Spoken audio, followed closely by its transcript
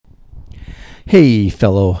Hey,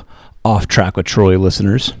 fellow Off Track with Troy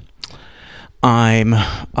listeners. I'm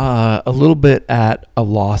a little bit at a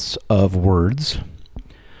loss of words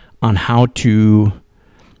on how to,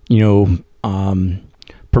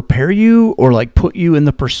 prepare you or like put you in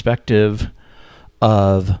the perspective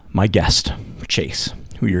of my guest, Chase,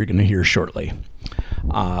 who you're going to hear shortly.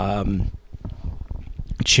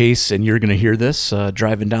 Chase, and you're going to hear this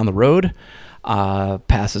driving down the road,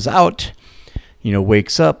 passes out,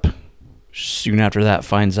 wakes up. Soon after that,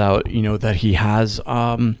 finds out, that he has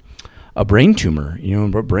a brain tumor,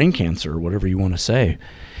 brain cancer, whatever you want to say.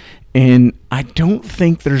 And I don't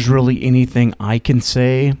think there's really anything I can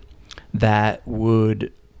say that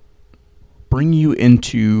would bring you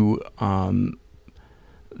into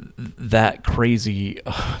that crazy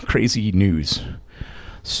news.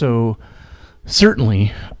 So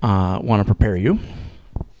certainly want to prepare you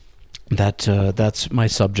that that's my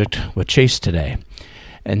subject with Chase today.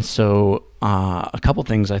 And so a couple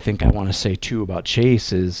things I think I want to say too about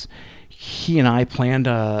Chase is he and I planned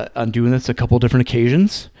on doing this a couple different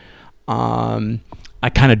occasions. I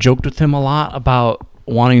kind of joked with him a lot about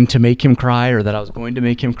wanting to make him cry, or that I was going to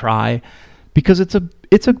make him cry, because it's an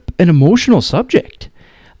emotional subject.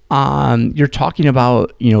 You're talking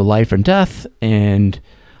about life and death and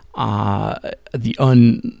the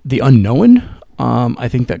unknown. I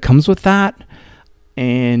think that comes with that.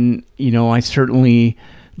 And, I certainly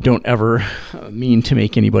don't ever mean to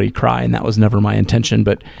make anybody cry, and that was never my intention,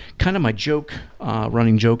 but kind of my joke,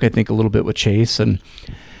 running joke, I think, a little bit with Chase. And,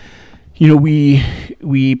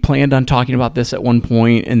 we planned on talking about this at one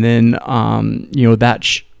point, and then,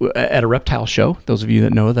 at a reptile show, those of you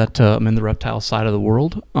that know that I'm in the reptile side of the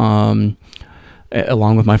world, along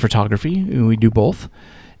with my photography, we do both.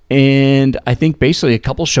 And I think basically a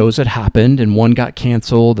couple shows had happened, and one got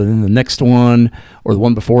canceled, and then the next one, or the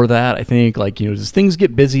one before that, I think, just things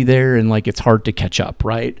get busy there, and it's hard to catch up,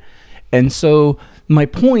 right? And so my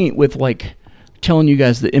point with telling you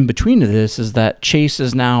guys the in between of this is that Chase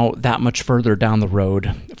is now that much further down the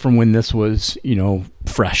road from when this was,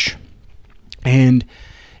 fresh. And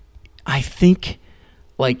I think,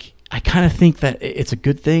 I kind of think that it's a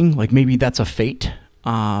good thing. Maybe that's a fate.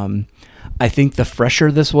 I think the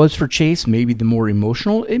fresher this was for Chase, maybe the more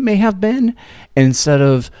emotional it may have been. And instead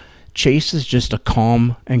of Chase is just a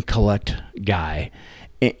calm and collect guy.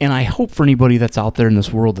 And I hope for anybody that's out there in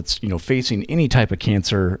this world that's, facing any type of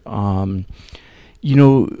cancer,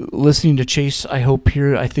 listening to Chase,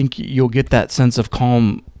 I think you'll get that sense of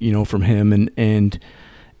calm, from him, and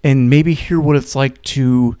maybe hear what it's like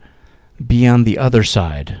to be on the other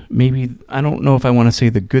side. Maybe, I don't know if I want to say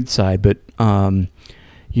the good side, but,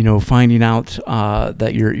 finding out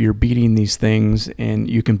that you're beating these things and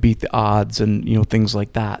you can beat the odds and, things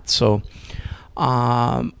like that. So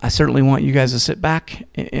I certainly want you guys to sit back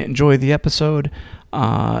and enjoy the episode.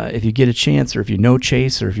 If you get a chance, or if you know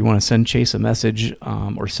Chase, or if you want to send Chase a message,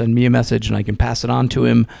 or send me a message and I can pass it on to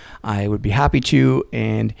him, I would be happy to.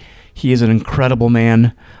 And he is an incredible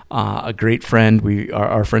man, a great friend.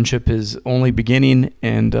 Our friendship is only beginning,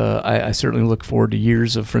 and I certainly look forward to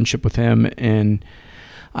years of friendship with him. And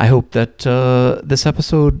I hope that this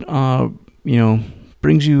episode,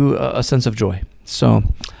 brings you a sense of joy. So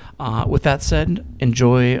with that said,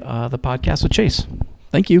 enjoy the podcast with Chase.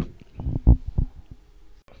 Thank you.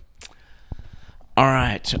 All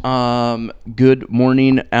right. Good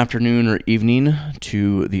morning, afternoon, or evening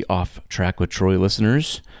to the Off Track with Troy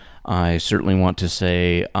listeners. I certainly want to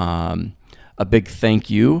say a big thank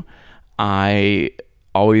you. I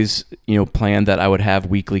always, planned that I would have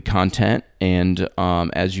weekly content, and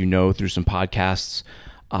as you know, through some podcasts,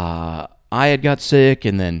 I had got sick,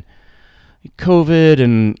 and then COVID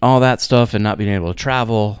and all that stuff, and not being able to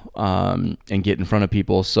travel and get in front of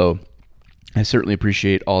people. So I certainly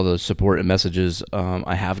appreciate all the support and messages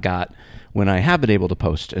I have got when I have been able to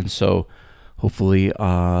post. And so hopefully,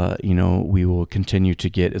 we will continue to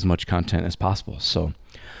get as much content as possible. So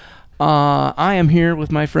I am here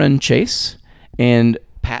with my friend Chase and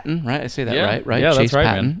Patton, right? I say that right? Yeah, Chase that's right,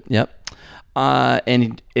 Patton. man. Yep.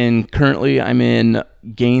 And currently I'm in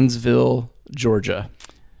Gainesville, Georgia.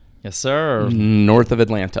 Yes, sir. North of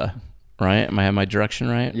Atlanta, right? Am I have my direction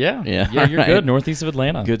right? Yeah, you're right. good. Northeast of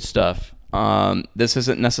Atlanta. Good stuff. This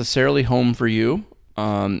isn't necessarily home for you.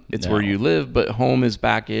 It's where you live, but home is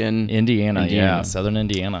back in Indiana. Yeah, southern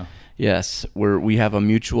Indiana. Yes, where we have a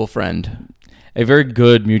mutual friend. A very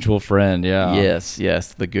good mutual friend, yeah.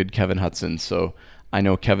 Yes, the good Kevin Hudson. So I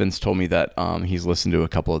know Kevin's told me that he's listened to a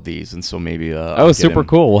couple of these, and so maybe super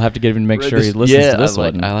cool. We'll have to get him to make sure he listens to this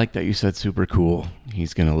one. I like that you said super cool.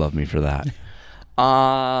 He's gonna love me for that.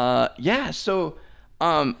 So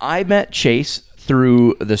I met Chase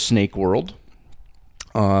through the snake world.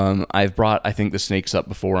 I've brought, I think, the snakes up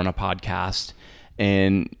before on a podcast.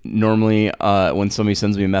 And normally when somebody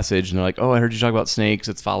sends me a message and they're like, oh, I heard you talk about snakes,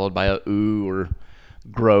 it's followed by a ooh or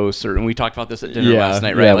gross. And we talked about this at dinner last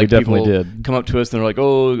night, right? Yeah, like we definitely did. Come up to us and they're like,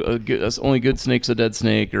 oh, that's only good snake's a dead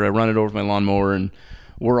snake, or I run it over with my lawnmower. And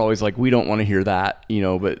we're always like, we don't want to hear that,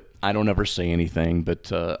 but I don't ever say anything.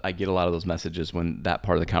 But I get a lot of those messages when that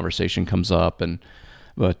part of the conversation comes up.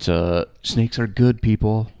 But snakes are good,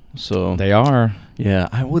 people. So they are. Yeah,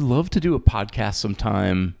 I would love to do a podcast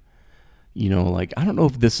sometime. Like, I don't know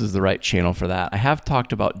if this is the right channel for that. I have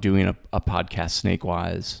talked about doing a podcast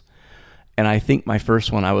Snakewise. And I think my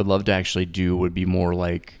first one I would love to actually do would be more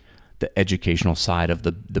like the educational side of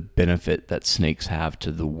the benefit that snakes have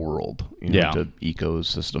to the world, to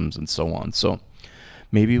ecosystems and so on. So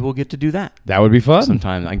maybe we'll get to do that. That would be fun.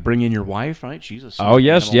 Sometime. I bring in your wife, right? She's a Oh,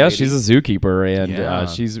 yes, she's a zookeeper, and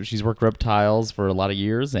she's worked reptiles for a lot of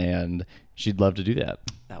years, and she'd love to do that.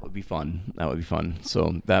 That would be fun.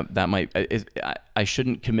 So that might. I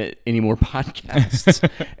shouldn't commit any more podcasts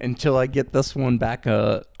until I get this one back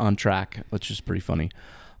on track, which is pretty funny.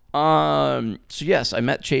 So yes, I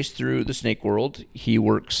met Chase through the snake world. He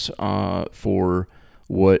works for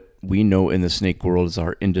what we know in the snake world is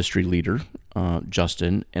our industry leader,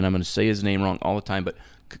 Justin, and I'm going to say his name wrong all the time, but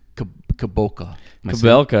Kabelka.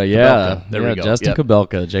 Kabelka, yeah. There we go. Justin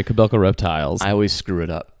Kabelka, J. Kabelka Reptiles. I always screw it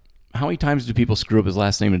up. How many times do people screw up his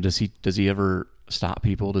last name, and does he ever stop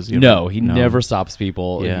people? No, he never stops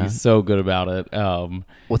people. Yeah. He's so good about it.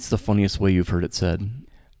 What's the funniest way you've heard it said?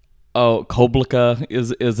 Oh, Koblika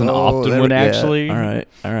is an often one, actually. All right.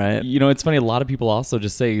 It's funny. A lot of people also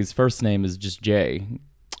just say his first name is just Jay,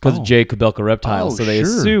 because J. Kabelka Reptiles, so they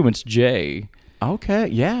assume it's Jay. Okay,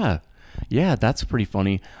 yeah, that's pretty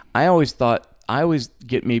funny. I always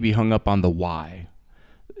get maybe hung up on the Y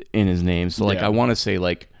in his name. So I want to say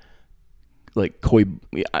like Koi.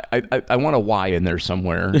 I want a Y in there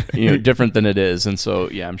somewhere, different than it is, and so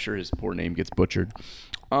I'm sure his poor name gets butchered.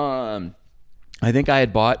 I think I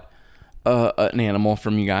had bought an animal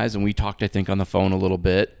from you guys, and we talked, I think, on the phone a little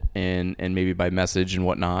bit, and maybe by message and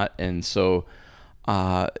whatnot. And so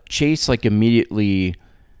Chase, immediately,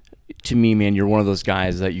 to me, man, you're one of those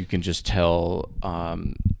guys that you can just tell,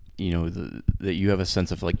 that you have a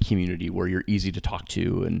sense of community where you're easy to talk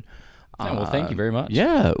to. And well, thank you very much.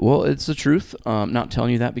 Yeah, well, it's the truth. Not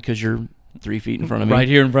telling you that because you're 3 feet in front of me. Right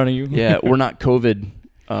here in front of you. Yeah, we're not COVID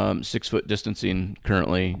 6 foot distancing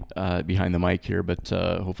currently behind the mic here, but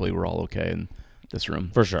hopefully we're all okay in this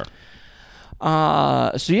room for sure.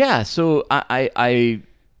 So I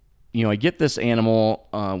get this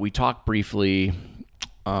animal. We talk briefly,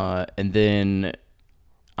 and then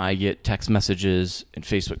I get text messages and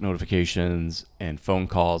Facebook notifications and phone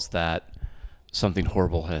calls that something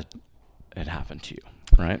horrible had happened to you,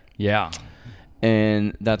 right? Yeah.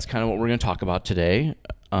 And that's kind of what we're going to talk about today.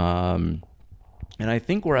 And I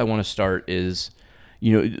think where I want to start is,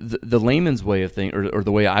 the layman's way of thing, or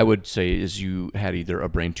the way I would say is you had either a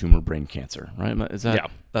brain tumor or brain cancer, right? Is that,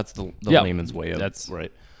 that's the layman's way of that's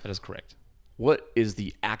right? That is correct. What is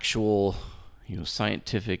the actual,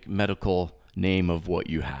 scientific medical name of what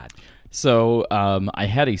you had? So I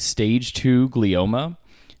had a stage 2 glioma,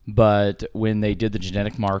 but when they did the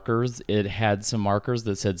genetic markers, it had some markers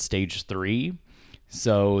that said stage 3.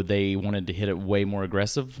 So they wanted to hit it way more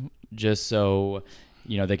aggressive, just so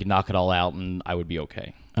they could knock it all out and I would be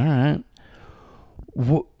okay. All right.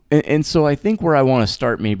 And so I think where I want to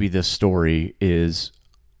start maybe this story is,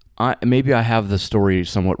 maybe I have the story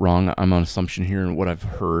somewhat wrong. I'm on assumption here in what I've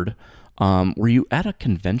heard. Were you at a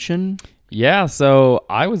convention? Yeah, so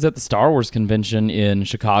I was at the Star Wars convention in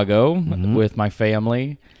Chicago with my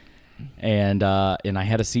family, and I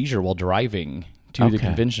had a seizure while driving to the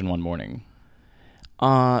convention one morning.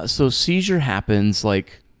 So seizure happens, you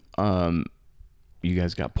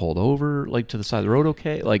guys got pulled over, to the side of the road,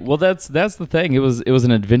 okay? Well, that's the thing. It was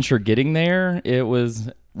an adventure getting there. It was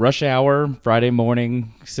rush hour, Friday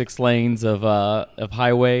morning, 6 lanes of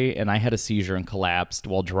highway, and I had a seizure and collapsed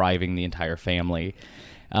while driving the entire family.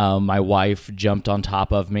 My wife jumped on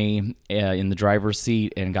top of me in the driver's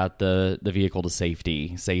seat and got the vehicle to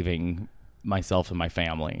safety, saving myself and my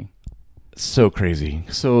family. So crazy.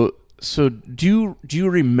 So do you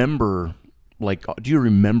remember, do you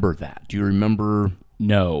remember that? Do you remember?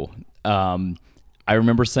 No. I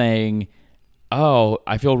remember saying, oh,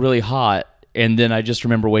 I feel really hot. And then I just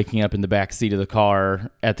remember waking up in the back seat of the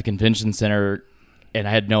car at the convention center, and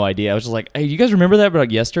I had no idea. I was just like, hey, you guys remember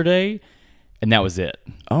that yesterday? And that was it.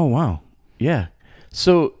 Oh, wow. Yeah.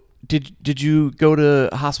 So did you go to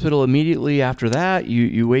hospital immediately after that?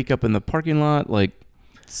 You wake up in the parking lot?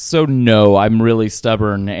 So no, I'm really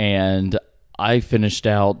stubborn, and I finished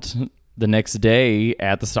out the next day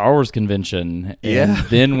at the Star Wars convention, and Yeah.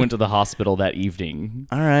 then went to the hospital that evening.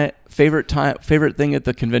 All right. Favorite thing at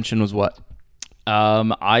the convention was what?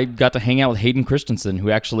 I got to hang out with Hayden Christensen,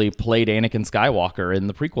 who actually played Anakin Skywalker in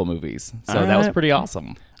the prequel movies. So All that was right. pretty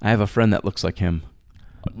awesome. I have a friend that looks like him.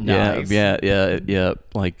 Nice. Yeah.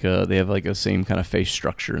 Like they have like a same kind of face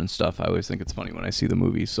structure and stuff. I always think it's funny when I see the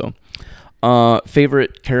movies. So,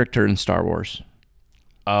 favorite character in Star Wars?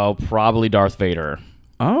 Oh, probably Darth Vader.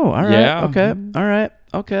 Oh, all right. Yeah. Okay. All right.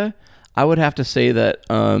 Okay. I would have to say that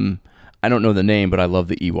I don't know the name, but I love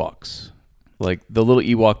the Ewoks. Like the little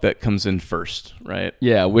Ewok that comes in first, right?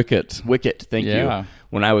 Yeah, Wicket. Wicket. Thank Yeah. you.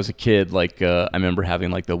 When I was a kid, like I remember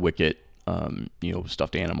having like the Wicket,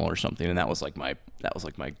 stuffed animal or something, and that was like my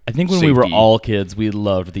I think when we were safety. all kids, we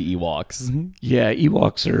loved the Ewoks. Yeah,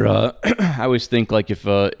 Ewoks are. I always think like if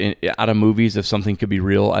out of movies, if something could be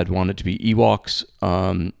real, I'd want it to be Ewoks,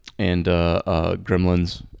 and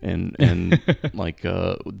Gremlins, and like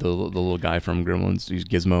the little guy from Gremlins, he's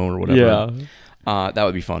Gizmo or whatever. Yeah, that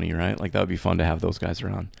would be funny, right? Like that would be fun to have those guys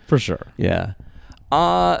around. for sure. Yeah.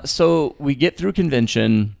 So we get through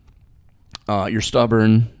convention. You're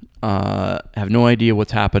stubborn. Have no idea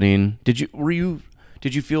what's happening. Were you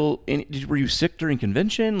sick during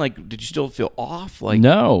convention? Like, did you still feel off? Like,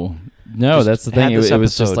 No, Just that's the had thing. It, this it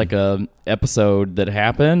was just episode. like a episode that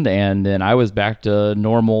happened, and then I was back to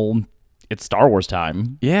normal. It's Star Wars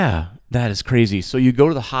time. Yeah, that is crazy. So you go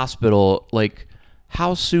to the hospital. Like,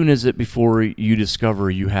 how soon is it before you discover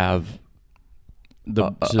you have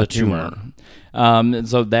The tumor. And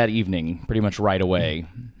so that evening, pretty much right away,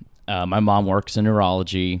 my mom works in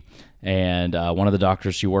neurology, and one of the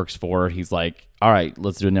doctors she works for, he's like, all right,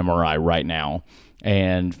 let's do an MRI right now,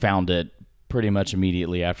 and found it pretty much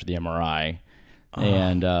immediately after the MRI.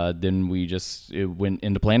 And then it went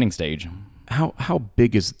into planning stage. how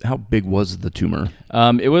big was the tumor?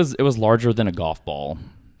 It was larger than a golf ball,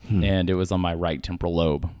 and it was on my right temporal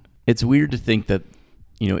lobe. It's weird to think that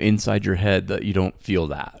inside your head that you don't feel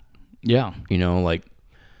that. Yeah. Like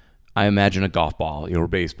I imagine a golf ball, or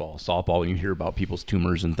baseball, softball. When you hear about people's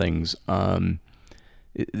tumors and things,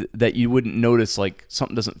 that you wouldn't notice, like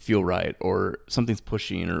something doesn't feel right, or something's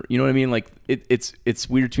pushing, or you know what I mean. Like it's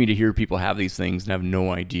weird to me to hear people have these things and have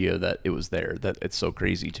no idea that it was there. That it's so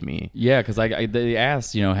crazy to me. Yeah, because they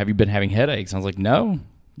asked, have you been having headaches? I was like, no,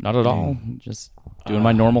 not at all. Just doing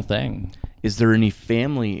my normal thing. Is there any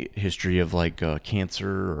family history of like cancer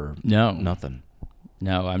or No. nothing?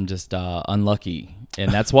 No, I'm just unlucky.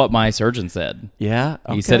 And that's what my surgeon said. Yeah,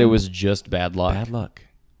 He said okay. it was just bad luck. Bad luck.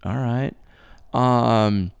 All right.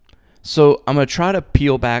 So I'm gonna try to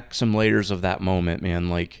peel back some layers of that moment, man.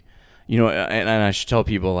 Like, and I should tell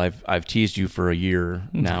people I've teased you for a year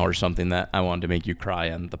now or something that I wanted to make you cry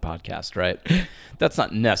on the podcast, right? That's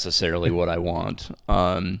not necessarily what I want.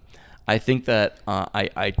 I think that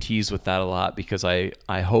I tease with that a lot because I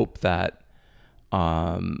hope that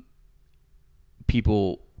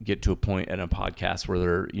people get to a point in a podcast where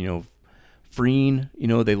they're freeing,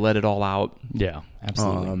 they let it all out. Yeah,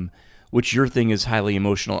 absolutely. Which your thing is highly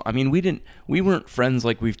emotional. I mean, we weren't friends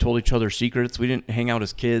like we've told each other secrets. We didn't hang out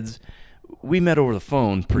as kids. We met over the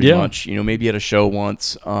phone pretty much, maybe at a show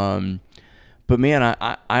once. But man,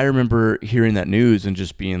 I remember hearing that news and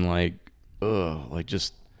just being like, ugh, like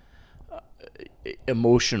just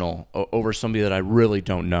emotional over somebody that I really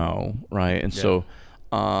don't know. Right. And so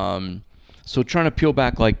trying to peel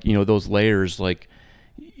back, like, those layers, like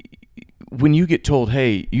when you get told,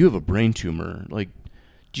 hey, you have a brain tumor, like,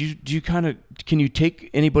 do you can you take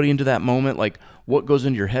anybody into that moment? Like, what goes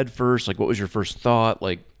into your head first? Like, what was your first thought?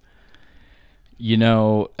 Like,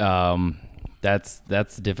 that's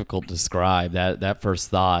difficult to describe. That first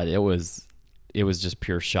thought, it was just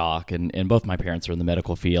pure shock. And both my parents are in the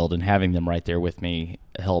medical field, and having them right there with me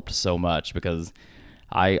helped so much because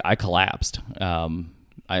I collapsed.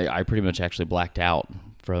 I pretty much actually blacked out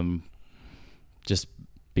from just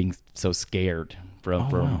being so scared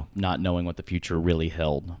from not knowing what the future really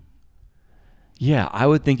held. yeah, I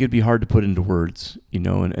would think it'd be hard to put into words,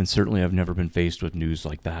 and certainly I've never been faced with news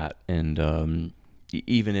like that. And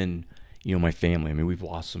even in, my family, I mean, we've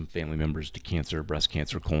lost some family members to cancer, breast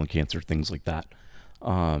cancer, colon cancer, things like that.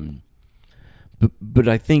 But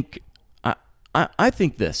I think, I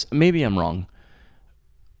think this, maybe I'm wrong.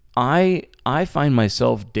 I find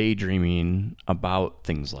myself daydreaming about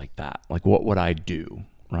things like that. Like, what would I do?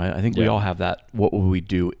 Right? I think we Yeah. all have that. What would we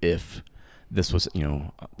do if this was,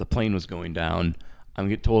 the plane was going down? I'm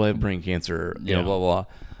getting told I have brain cancer. Yeah. Blah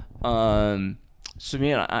blah. So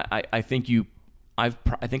man, I think I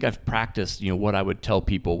think I've practiced. What I would tell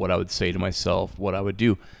people, what I would say to myself, what I would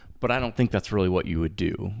do. but I don't think that's really what you would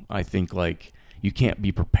do. I think like you can't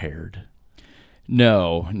be prepared.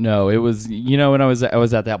 No, it was, when I was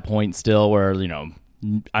at that point still where,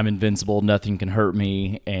 I'm invincible, nothing can hurt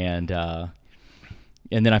me, and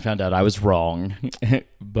then I found out I was wrong.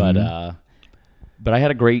 But I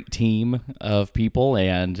had a great team of people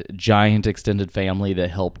and giant extended family that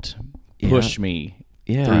helped push me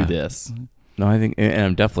through this. No, I think, and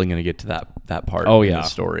I'm definitely going to get to that part in the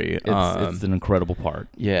story. It's an incredible part.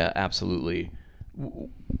 Yeah, absolutely.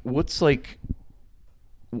 What's like,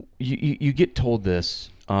 you get told this,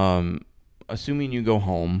 assuming you go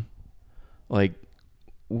home, like,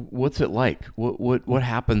 what's it like? What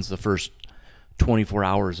happens the first 24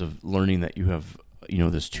 hours of learning that you have,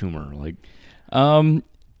 this tumor? Like,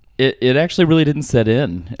 it actually really didn't set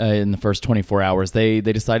in the first 24 hours. They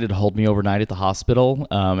decided to hold me overnight at the hospital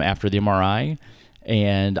after the MRI,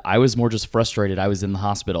 and I was more just frustrated. I was in the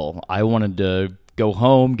hospital. I wanted to go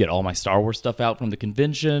home, get all my Star Wars stuff out from the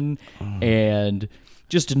convention, and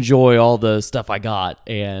just enjoy all the stuff I got.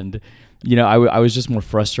 And I was just more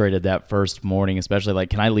frustrated that first morning, especially like,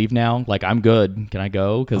 can I leave now? Like, I'm good. Can I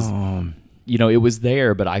go? Because it was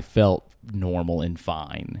there, but I felt normal and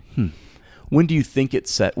fine. When do you think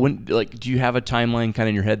it's set? When, like, do you have a timeline kind of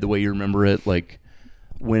in your head the way you remember it? Like,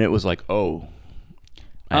 when it was like, oh,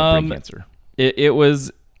 I have brain cancer. It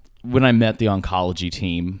was when I met the oncology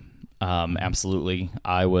team. Absolutely,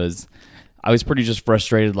 I was pretty just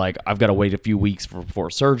frustrated. Like, I've got to wait a few weeks before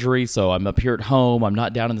surgery, so I'm up here at home. I'm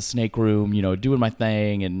not down in the snake room, doing my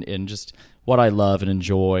thing and just what I love and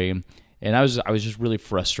enjoy. And I was just really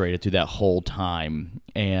frustrated through that whole time.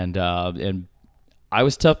 And I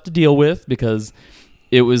was tough to deal with because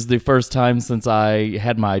it was the first time since I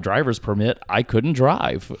had my driver's permit I couldn't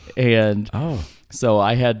drive. And so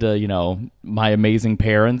I had to, my amazing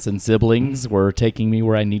parents and siblings were taking me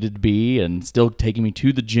where I needed to be and still taking me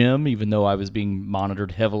to the gym, even though I was being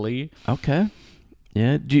monitored heavily. Okay.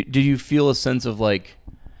 Yeah. Do you feel a sense of like,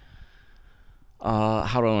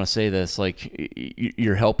 how do I want to say this? Like,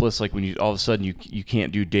 you're helpless. Like when you all of a sudden you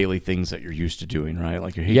can't do daily things that you're used to doing, right?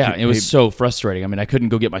 Like it was so frustrating. I mean, I couldn't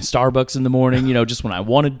go get my Starbucks in the morning, just when I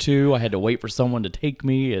wanted to. I had to wait for someone to take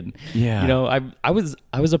me, and I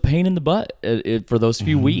was a pain in the butt for those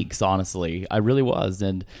few weeks. Honestly, I really was,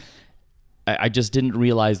 and I just didn't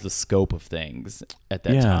realize the scope of things at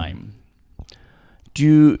that time.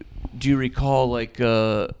 Do you recall like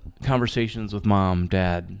conversations with mom,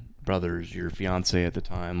 dad, brothers, your fiance at the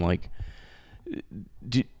time? Like,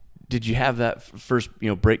 did you have that first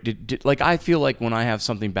break? Did like, I feel like when I have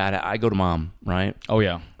something bad, I go to mom, right? Oh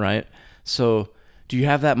yeah, right. So do you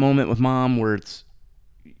have that moment with mom where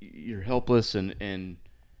you're helpless and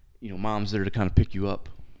mom's there to kind of pick you up?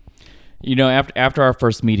 After our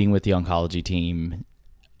first meeting with the oncology team,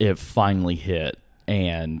 it finally hit,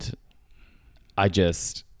 and I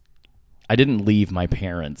didn't leave my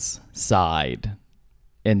parents' side.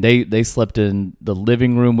 And they slept in the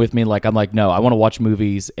living room with me. Like, I'm like, no, I want to watch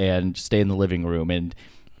movies and stay in the living room. And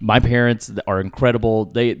my parents are incredible.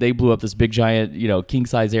 They blew up this big giant, king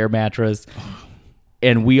size air mattress,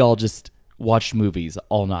 and we all just watched movies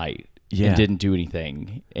all night and didn't do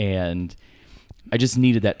anything. And I just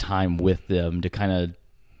needed that time with them to kind of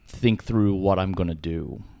think through what I'm going to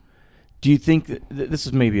do. Do you think that this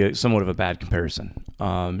is maybe somewhat of a bad comparison?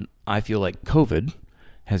 I feel like COVID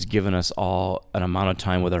has given us all an amount of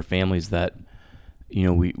time with our families that,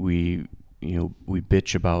 we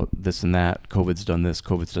bitch about this and that. COVID's done this,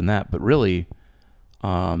 COVID's done that. But really,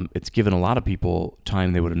 it's given a lot of people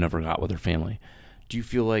time they would have never got with their family. Do you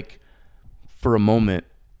feel like for a moment,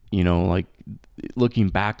 like looking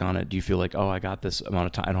back on it, do you feel like, oh, I got this amount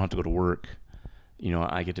of time. I don't have to go to work.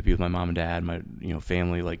 I get to be with my mom and dad, my,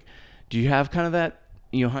 family. Like, do you have kind of that,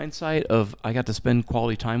 hindsight of I got to spend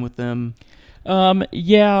quality time with them?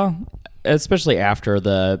 Yeah, especially after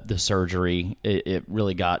the surgery, it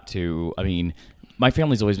really got to, I mean, my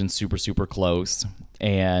family's always been super, super close,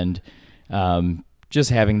 and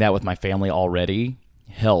just having that with my family already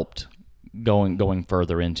helped going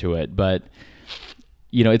further into it. But,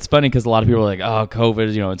 it's funny because a lot of people are like, oh,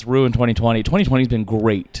 COVID, it's ruined 2020. 2020's been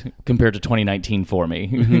great compared to 2019 for me.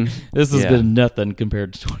 Mm-hmm. This has been nothing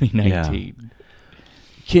compared to 2019.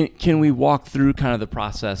 Yeah. Can we walk through kind of the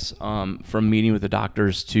process from meeting with the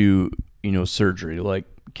doctors to surgery? Like,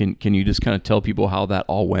 can you just kind of tell people how that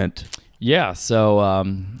all went? Yeah.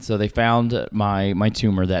 So they found my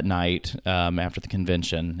tumor that night after the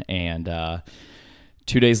convention, and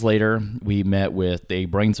 2 days later we met with a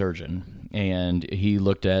brain surgeon, and he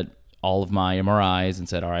looked at all of my MRIs and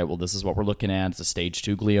said, "All right, well, this is what we're looking at. It's a stage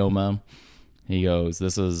 2 glioma." He goes,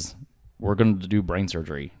 we're going to do brain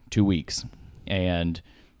surgery 2 weeks. And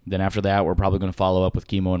Then after that, we're probably going to follow up with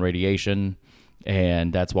chemo and radiation,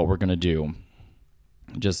 and that's what we're going to do.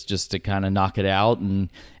 Just to kind of knock it out. And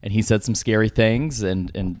he said some scary things,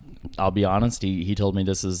 and I'll be honest, he told me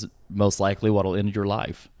this is most likely what'll end your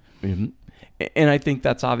life. Mm-hmm. And I think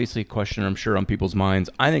that's obviously a question I'm sure on people's minds.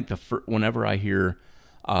 I think whenever I hear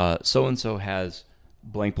so-and-so has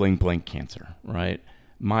blank, blank, blank cancer, right?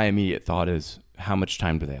 My immediate thought is, how much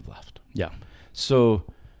time do they have left? Yeah. So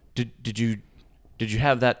did you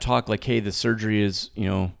have that talk like, hey, the surgery is,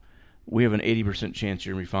 we have an 80% chance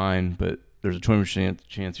you're going to be fine, but there's a 20%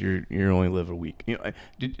 chance you're only live a week.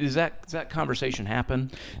 Does that conversation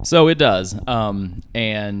happen? So it does.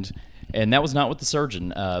 And that was not with the surgeon.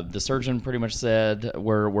 The surgeon pretty much said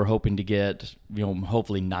we're hoping to get,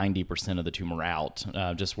 hopefully 90% of the tumor out.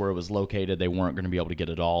 Just where it was located, they weren't going to be able to get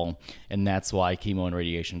it all, and that's why chemo and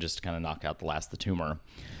radiation just to kind of knock out the last of the tumor.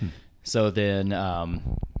 So then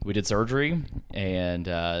we did surgery, and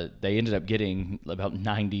they ended up getting about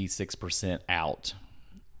 96% out.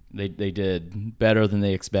 They did better than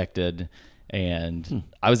they expected, and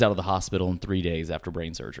I was out of the hospital in 3 days after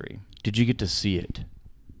brain surgery. Did you get to see it?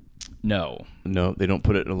 No, they don't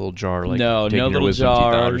put it in a little jar like no taking your little wisdom teeth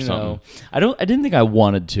jar out or something. I didn't think I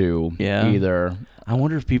wanted to either. I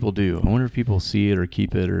wonder if people do. I wonder if people see it or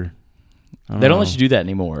keep it or. They don't let you do that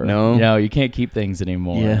anymore. No, you can't keep things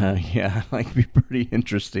anymore. Yeah, like be pretty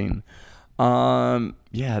interesting.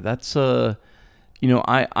 That's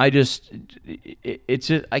I just it's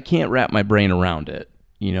just, I can't wrap my brain around it.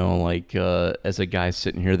 As a guy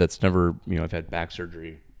sitting here that's never I've had back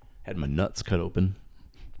surgery, had my nuts cut open.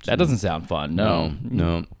 That doesn't sound fun. No.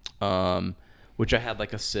 Which I had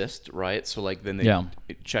like a cyst, right? So like then they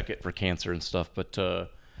check it for cancer and stuff. But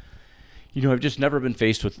I've just never been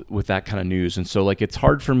faced with that kind of news, and so like it's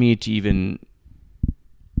hard for me to even,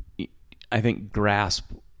 I think,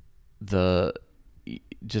 grasp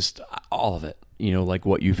just all of it. Like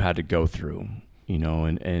what you've had to go through.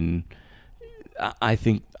 And I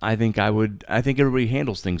think everybody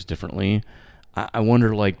handles things differently. I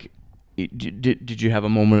wonder like. Did you have a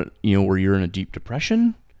moment, where you're in a deep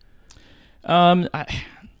depression? I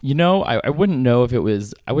wouldn't know if it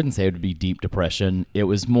was. I wouldn't say it would be deep depression. It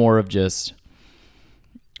was more of just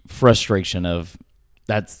frustration of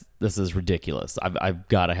this is ridiculous. I've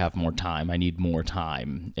got to have more time. I need more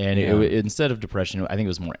time. And instead of depression, I think it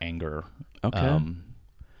was more anger. Okay.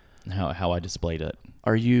 How I displayed it.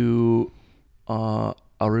 Are you a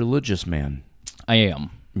religious man? I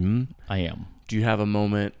am. Mm-hmm. I am. Do you have a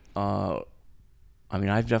moment? I've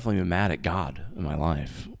definitely been mad at God in my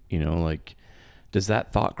life. Like, does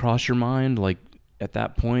that thought cross your mind? Like, at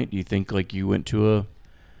that point, do you think like you went to a,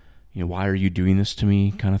 why are you doing this to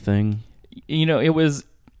me kind of thing? It was,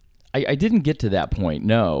 I didn't get to that point.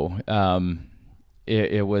 No.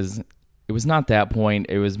 It was not that point.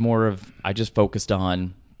 It was more of, I just focused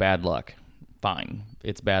on bad luck. Fine.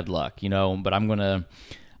 It's bad luck, but I want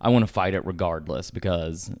to fight it regardless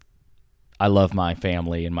because I love my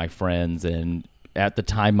family and my friends, and at the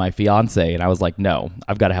time, my fiance, and I was like, no,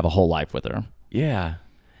 I've got to have a whole life with her. Yeah.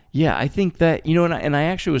 Yeah, I think that, and I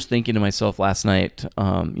actually was thinking to myself last night,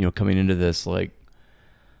 coming into this, like,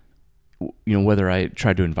 whether I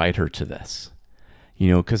tried to invite her to this,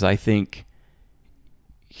 because I think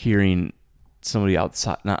hearing somebody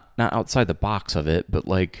outside, not outside the box of it, but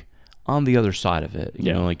like on the other side of it,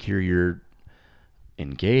 like here you're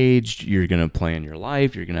engaged, you're going to plan your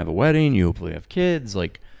life, you're going to have a wedding, you hopefully have kids,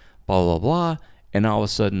 like blah, blah, blah. And all of a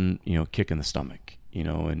sudden, kick in the stomach,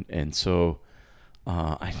 and so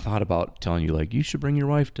I thought about telling you, like, you should bring your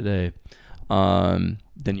wife today. Then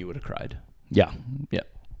you would have cried. Yeah.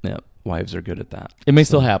 Yeah. Wives are good at that. It may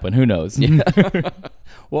still happen. Who knows? Yeah.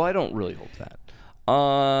 Well, I don't really hope that.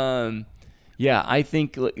 I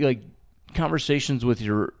think like conversations with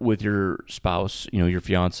your spouse, your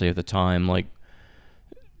fiance at the time, like,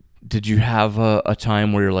 did you have a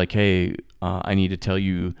time where you're like, hey, I need to tell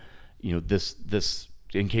you, this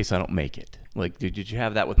in case I don't make it? Like, did you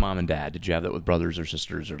have that with mom and dad? Did you have that with brothers or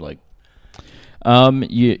sisters or like?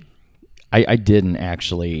 I didn't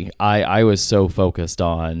actually. I was so focused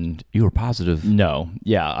on. You were positive. No,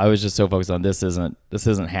 yeah, I was just so focused on this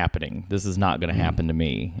isn't happening. This is not going to happen to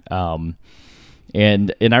me.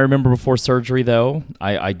 And I remember before surgery though,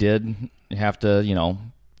 I did have to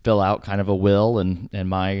fill out kind of a will and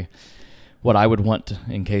my what I would want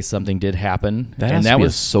in case something did happen. That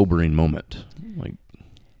was a sobering moment. Like,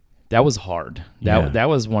 that was hard. That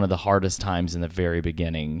was one of the hardest times in the very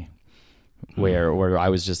beginning, where I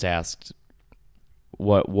was just asked,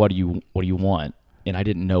 what do you want? And I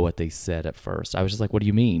didn't know what they said at first. I was just like, what do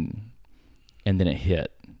you mean? And then it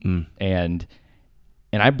hit. And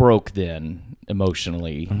I broke then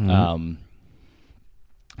emotionally,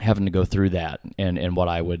 having to go through that and what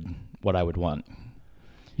I would want.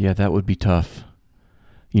 Yeah, that would be tough.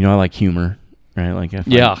 You know, I like humor, right? Like if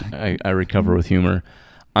I recover with humor,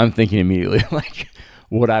 I'm thinking immediately like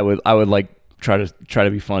what I would like try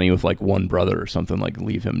to be funny with like one brother or something, like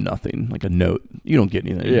leave him nothing, like a note. You don't get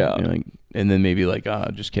anything. Yeah. You know, like, and then maybe like,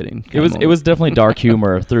 just kidding. It was definitely dark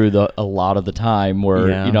humor through a lot of the time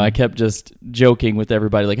where, you know, I kept just joking with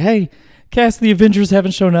everybody like, hey, Cass, the Avengers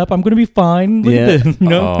haven't shown up. I'm going to be fine. Look at this, you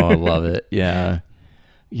know? Oh, I love it. Yeah.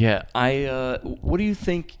 Yeah. What do you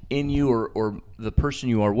think in you or the person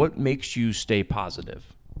you are, what makes you stay positive?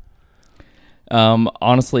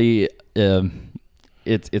 Honestly,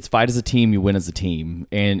 it's fight as a team, you win as a team,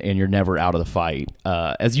 and you're never out of the fight.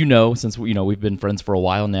 As you know, since we've been friends for a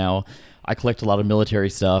while now, I collect a lot of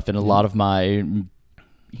military stuff, and a lot of my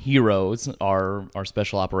heroes are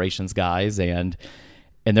special operations guys, and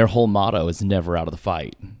their whole motto is never out of the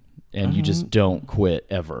fight, and you just don't quit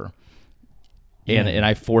ever. And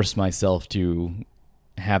I forced myself to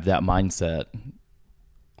have that mindset.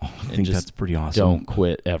 I think that's pretty awesome. Don't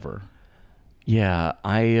quit ever. Yeah,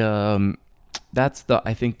 I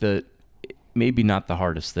think that maybe not the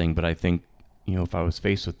hardest thing, but I think, you know, if I was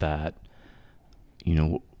faced with that, you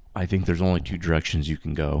know, I think there's only two directions you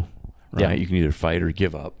can go, right? Yeah. You can either fight or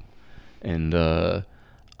give up. And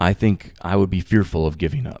I think I would be fearful of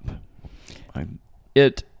giving up.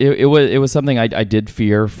 It was something I did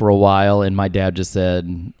fear for a while, and my dad just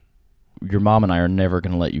said, your mom and I are never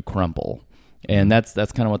going to let you crumple. And that's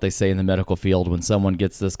kind of what they say in the medical field when someone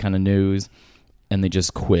gets this kind of news and they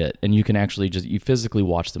just quit, and you can actually you physically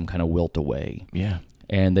watch them kind of wilt away. Yeah.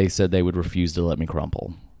 And they said they would refuse to let me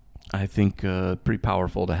crumple. I think pretty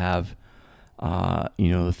powerful to have, you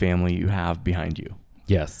know, the family you have behind you.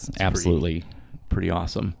 Yes, it's absolutely. Pretty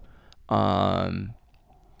awesome.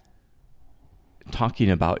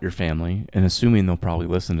 Talking about your family and assuming they'll probably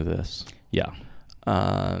listen to this. Yeah.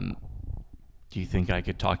 Do you think I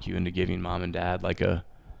could talk you into giving mom and dad like a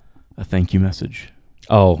thank you message?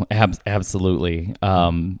 Oh, absolutely.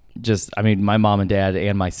 My mom and dad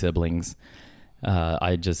and my siblings,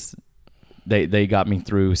 they got me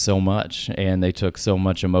through so much, and they took so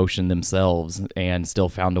much emotion themselves and still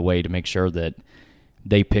found a way to make sure that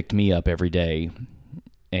they picked me up every day.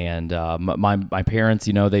 And my parents,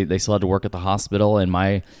 you know, they still had to work at the hospital, and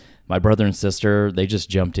my brother and sister, they just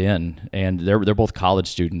jumped in, and they're both college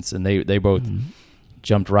students, and they both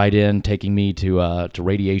jumped right in, taking me to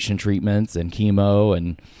radiation treatments and chemo,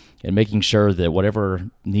 and making sure that whatever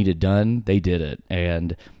needed done, they did it.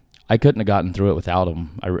 And I couldn't have gotten through it without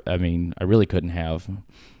them. I mean, I really couldn't have.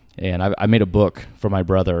 And I made a book for my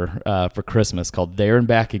brother for Christmas called There and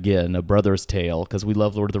Back Again, A Brother's Tale, because we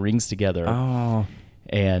love Lord of the Rings together. Oh.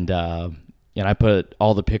 And I put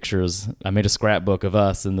all the pictures. I made a scrapbook of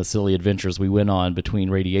us and the silly adventures we went on between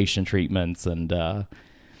radiation treatments and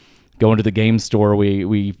going to the game store.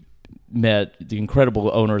 We met the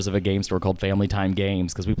incredible owners of a game store called Family Time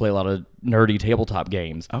Games, because we play a lot of nerdy tabletop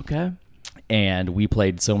games. Okay. And we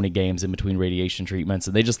played so many games in between radiation treatments,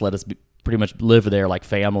 and they just let us pretty much live there like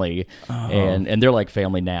family. Oh. And they're like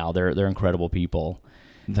family now. They're incredible people.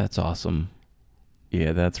 That's awesome.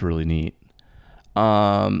 Yeah, that's really neat.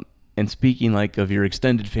 And speaking like of your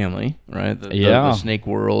extended family, right? The Snake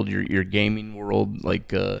world, your gaming world,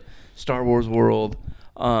 like Star Wars world,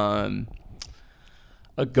 a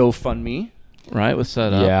GoFundMe, right, was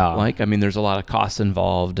set up. Yeah. Like, I mean, there's a lot of costs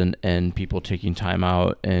involved, and people taking time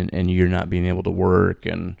out, and you're not being able to work,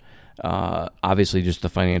 and obviously just the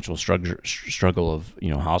financial struggle of,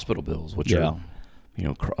 you know, hospital bills, which are, you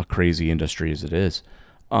know, a crazy industry as it is.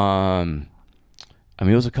 I mean,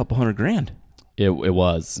 it was a couple $100,000. It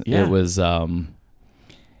was. Yeah. It was.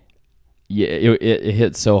 It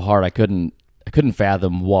hit so hard. I couldn't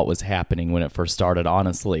fathom what was happening when it first started.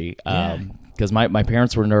 Honestly, because my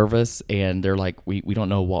parents were nervous, and they're like, we don't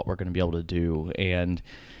know what we're going to be able to do, and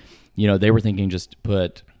you know, they were thinking just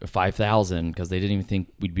put 5,000 because they didn't even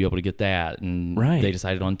think we'd be able to get that, and they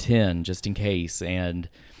decided on 10 just in case. And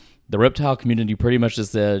the reptile community pretty much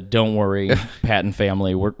just said, "Don't worry, Patton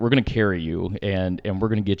family, we're going to carry you, and we're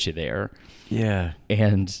going to get you there." Yeah.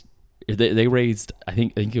 And they raised, I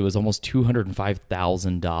think it was almost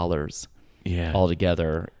 $205,000. Yeah.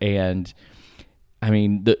 Altogether. And I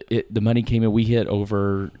mean, the money came in. We hit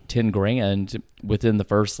over $10,000 within the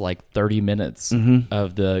first like 30 minutes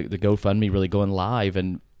of the GoFundMe really going live,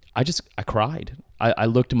 and I cried. I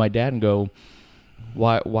looked at my dad and go,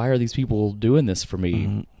 "Why are these people doing this for me?"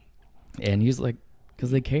 Mm-hmm. And he's like,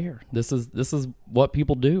 "Because they care. This is what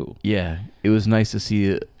people do." Yeah, it was nice to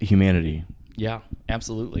see humanity. Yeah,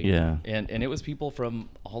 absolutely. Yeah. And it was people from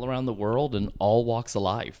all around the world and all walks of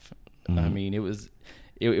life. I mean, it was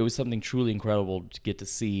something truly incredible to get to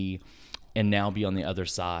see and now be on the other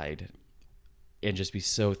side and just be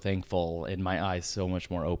so thankful and my eyes so much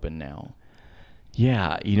more open now.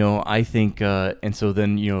 Yeah, I think, and so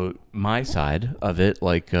then, my side of it,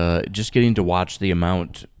 like, just getting to watch the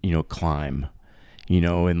amount, climb,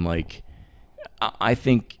 and like, I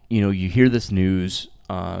think, you hear this news,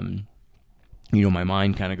 my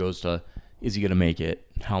mind kind of goes to, is he going to make it?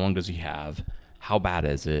 How long does he have? How bad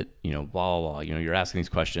is it? Blah, blah, blah. You're asking these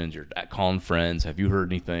questions, you're calling friends. Have you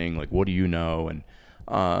heard anything? Like, what do you know? And,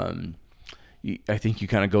 I think you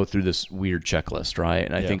kind of go through this weird checklist, right?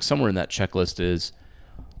 And I think somewhere in that checklist is,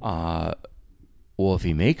 well, if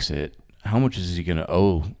he makes it, how much is he going to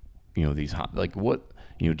owe? These like what?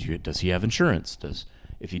 Does he have insurance?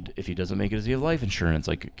 If he doesn't make it, does he have life insurance?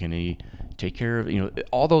 Like, can he take care of?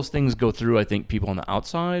 All those things go through. I think people on the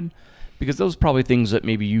outside, because those are probably things that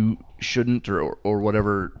maybe you shouldn't or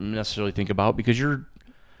whatever necessarily think about because you're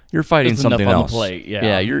fighting There's something enough on else. the plate,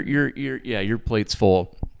 yeah. Your plate's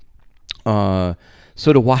full.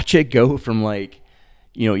 So to watch it go from like,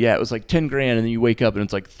 it was like 10 grand and then you wake up and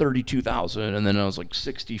it's like 32,000 and then I was like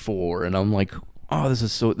 64 and I'm like, oh,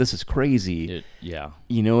 this is crazy.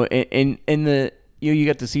 And the, you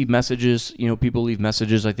get to see messages, people leave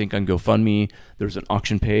messages, I think on GoFundMe, there's an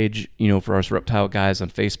auction page, for us reptile guys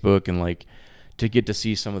on Facebook and like to get to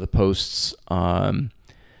see some of the posts,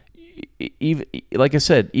 even like I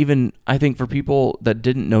said, even I think for people that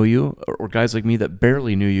didn't know you or guys like me that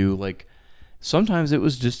barely knew you, like sometimes it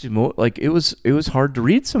was just it was hard to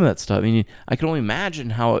read some of that stuff. I mean, I can only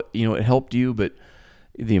imagine how it helped you, but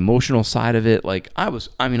the emotional side of it, like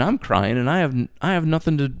I'm crying and I have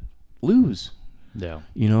nothing to lose. Yeah.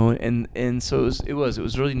 And so it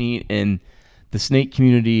was really neat, and the snake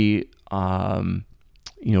community,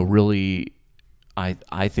 really,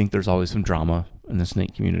 I think there's always some drama in the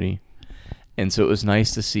snake community. And so it was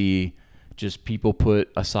nice to see just people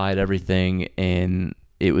put aside everything and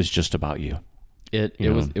it was just about you.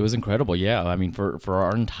 It was incredible. Yeah. I mean, for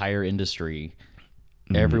our entire industry,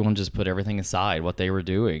 everyone just put everything aside what they were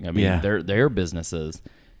doing. I mean, their businesses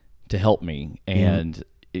to help me. And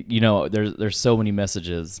there's so many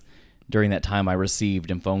messages during that time I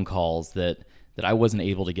received and phone calls that I wasn't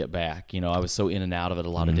able to get back. I was so in and out of it a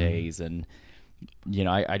lot of days, and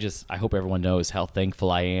I hope everyone knows how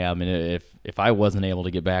thankful I am, and if I wasn't able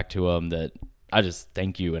to get back to them, that I just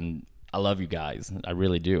thank you and I love you guys. I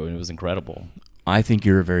really do, and it was incredible. I think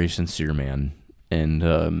you're a very sincere man, and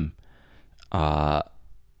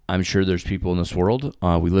I'm sure there's people in this world.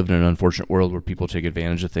 We live in an unfortunate world where people take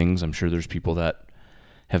advantage of things. I'm sure there's people that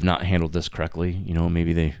have not handled this correctly.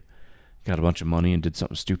 Maybe they got a bunch of money and did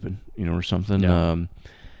something stupid, or something. Yeah.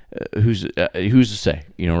 Who's to say?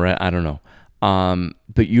 Right? I don't know.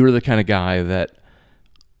 But you were the kind of guy that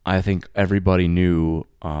I think everybody knew.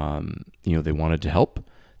 They wanted to help.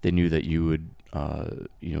 They knew that you would,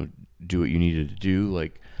 do what you needed to do.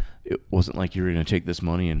 Like, it wasn't like you were going to take this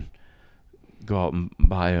money and go out and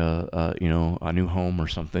buy a new home or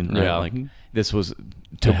something. Right? Yeah. Like, this was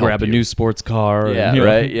to grab a new sports car. Yeah.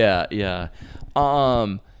 Right. Yeah.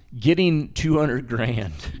 Getting 200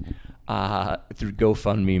 grand through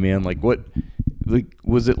GoFundMe, man. Like, what? Like,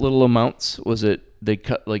 was it little amounts? Was it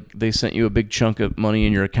they sent you a big chunk of money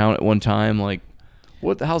in your account at one time? Like,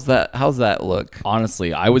 how's that look?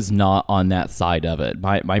 Honestly, I was not on that side of it.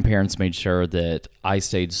 My parents made sure that I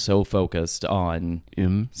stayed so focused on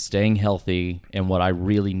staying healthy and what I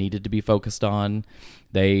really needed to be focused on.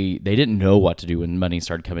 They didn't know what to do when money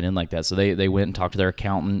started coming in like that. So they went and talked to their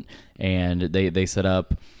accountant, and they set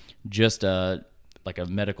up just a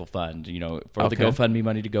medical fund, for the GoFundMe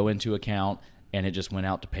money to go into account, and it just went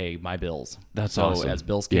out to pay my bills. That's so awesome. As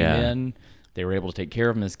bills came in, they were able to take care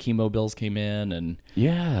of them as chemo bills came in, and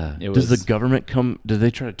does the government come? Did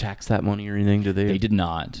they try to tax that money or anything? Did they? They did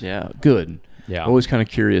not. Yeah, good. Yeah, always kind of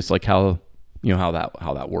curious, like how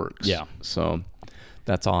that works. Yeah. So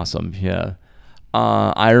that's awesome. Yeah.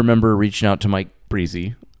 I remember reaching out to Mike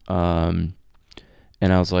Breezy, and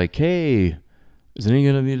I was like, "Hey, is any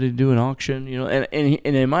going to be to do an auction?" And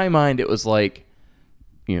in my mind, it was like,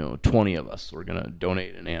 20 of us were going to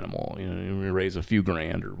donate an animal, we raise a few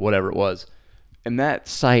grand or whatever it was. And that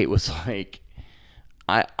site was like,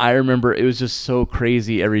 I remember it was just so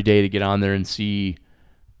crazy every day to get on there and see,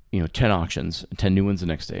 10 auctions, 10 new ones the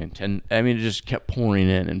next day, and 10. I mean, it just kept pouring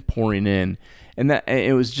in, and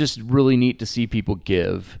it was just really neat to see people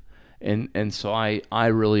give, and so I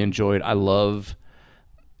really enjoyed. I love.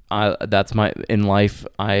 That's in life.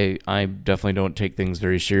 I definitely don't take things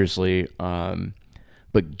very seriously.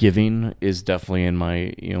 but giving is definitely in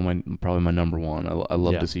my, probably my number one. I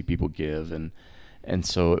love Yeah. to see people give, and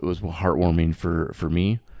so it was heartwarming for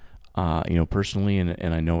me, personally,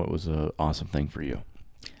 and I know it was an awesome thing for you.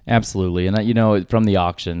 Absolutely. And from the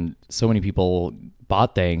auction, so many people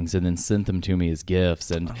bought things and then sent them to me as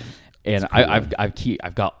gifts, and cool.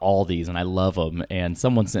 I've got all these and I love them. And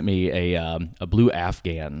someone sent me a blue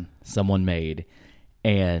Afghan someone made,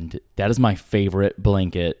 and that is my favorite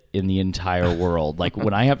blanket in the entire world. Like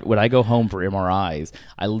when I go home for MRIs,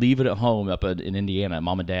 I leave it at home up in Indiana at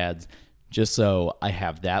mom and dad's, just so I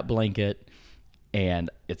have that blanket, and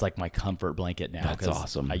it's like my comfort blanket now. That's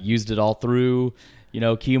awesome. I used it all through,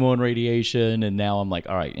 chemo and radiation, and now I'm like,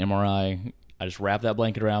 all right, MRI. I just wrap that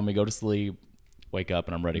blanket around me, go to sleep, wake up,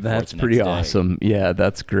 and I'm ready for it. That's the pretty next day. awesome. Yeah,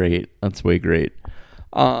 that's great. That's way great.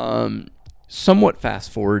 Somewhat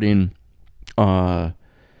fast forwarding. I'm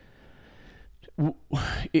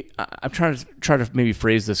trying to maybe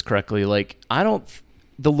phrase this correctly. Like,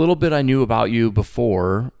 the little bit I knew about you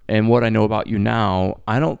before and what I know about you now,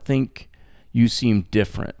 I don't think you seem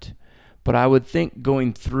different. But I would think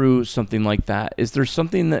going through something like that, is there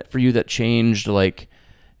something that for you that changed? Like,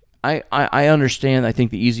 I understand. I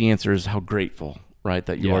think the easy answer is how grateful, right,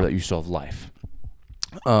 that you are that you still have life.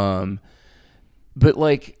 But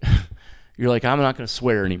like, you're like, I'm not going to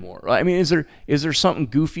swear anymore. I mean, is there something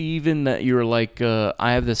goofy even that you're like, I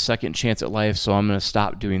have this second chance at life, so I'm going to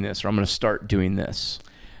stop doing this, or I'm going to start doing this?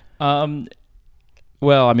 Well,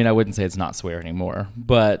 I mean, I wouldn't say it's not swear anymore,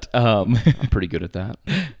 but I'm pretty good at that.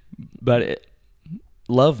 But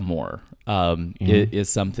love more is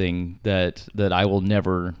something that I will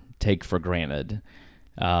never take for granted.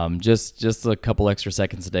 Just a couple extra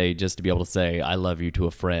seconds a day just to be able to say I love you to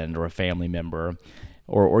a friend or a family member,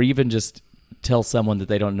 or even just tell someone that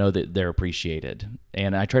they don't know that they're appreciated.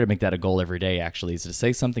 And I try to make that a goal every day, actually, is to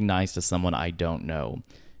say something nice to someone I don't know,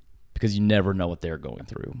 because you never know what they're going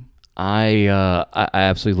through. I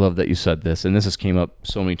absolutely love that you said this, and this has came up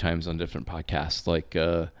so many times on different podcasts. Like,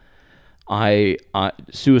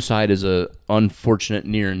 suicide is a unfortunate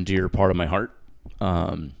near and dear part of my heart.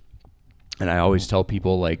 And I always tell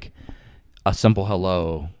people, like, a simple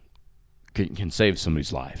hello can save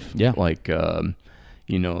somebody's life. Yeah. Like,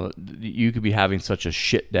 you could be having such a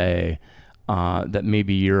shit day that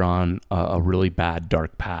maybe you're on a really bad,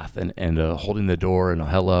 dark path, and holding the door and a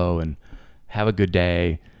hello and have a good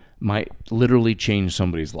day might literally change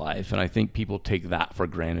somebody's life. And I think people take that for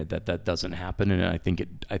granted, that doesn't happen. And I think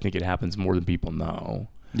it happens more than people know.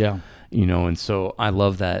 Yeah. And so I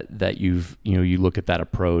love that you've, you look at that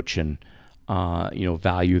approach and,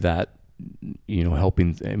 value that,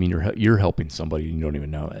 helping. I mean, you're helping somebody and you don't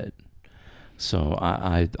even know it. So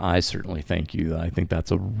I certainly thank you. I think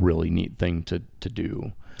that's a really neat thing to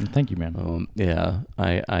do. Thank you, man. Yeah.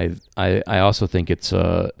 I also think it's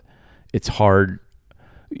hard.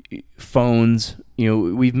 Phones,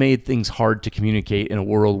 we've made things hard to communicate in a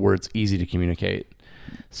world where it's easy to communicate.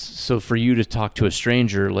 So for you to talk to a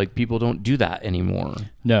stranger, like, people don't do that anymore.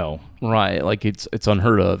 No. Right. Like, it's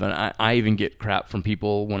unheard of. And I even get crap from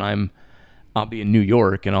people when I'll be in New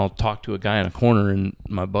York and I'll talk to a guy in a corner and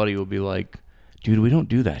my buddy will be like, dude, we don't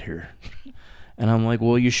do that here. And I'm like,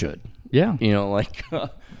 well, you should. Yeah.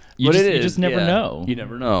 You just never know. You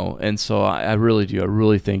never know. And so I really do. I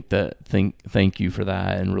really thank you for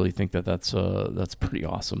that, and really think that's pretty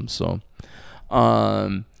awesome. So,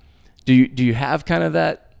 do you have kind of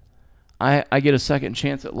that I get a second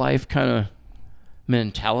chance at life kind of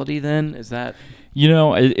mentality then? Is that,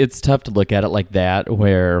 it's tough to look at it like that,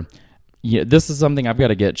 where this is something I've got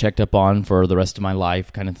to get checked up on for the rest of my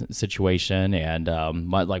life kind of situation. And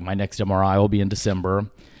my next MRI will be in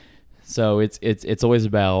December. So it's always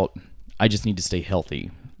about, I just need to stay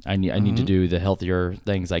healthy. I need to do the healthier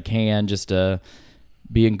things I can just to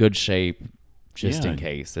be in good shape, just in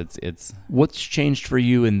case. It's what's changed for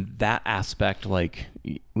you in that aspect? Like,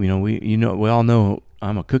 we all know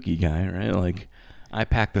I'm a cookie guy, right? Like, I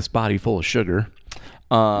pack this body full of sugar.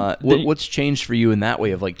 What's changed for you in that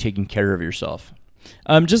way of, like, taking care of yourself?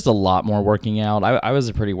 Just a lot more working out. I was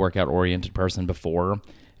a pretty workout oriented person before.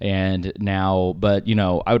 And now, but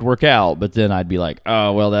I would work out, but then I'd be like,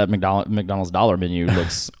 oh, well, that McDonald's dollar menu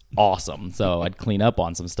looks awesome. So I'd clean up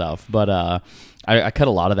on some stuff. But I cut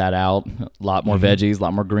a lot of that out, a lot more veggies, a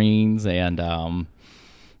lot more greens. And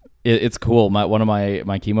it's cool. One of my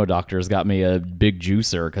chemo doctors got me a big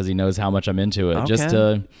juicer because he knows how much I'm into it.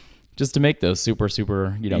 Okay. Just to make those super,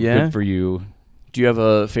 super, good for you. Do you have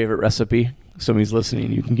a favorite recipe? Somebody's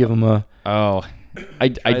listening. You can give them a... Oh, I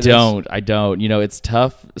don't. It's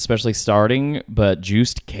tough, especially starting, but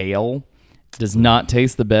juiced kale Does not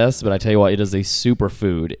taste the best, but I tell you what, it is a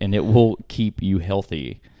superfood, and it will keep you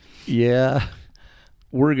healthy. Yeah.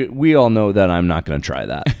 We all know that I'm not going to try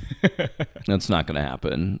that. That's not going to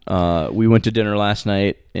happen. We went to dinner last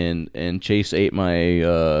night, and Chase ate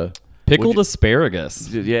my Pickled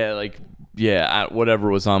asparagus. Whatever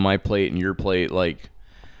was on my plate and your plate. Like,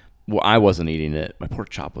 well, I wasn't eating it. My pork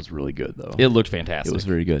chop was really good, though. It looked fantastic. It was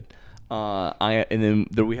very good. And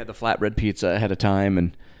then we had the flatbread pizza ahead of time,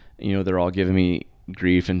 and they're all giving me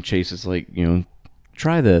grief, and Chase is like,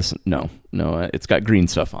 try this. No, it's got green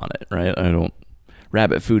stuff on it, right?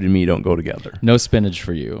 Rabbit food and me don't go together. No spinach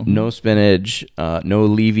for you. No spinach, no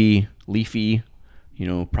leafy,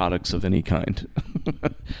 products of any kind.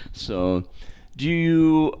 So, do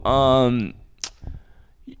you, and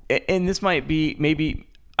this might be, maybe,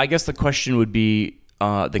 I guess the question would be,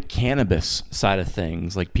 the cannabis side of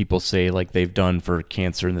things, like people say, like they've done for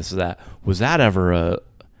cancer and this or that. Was that ever a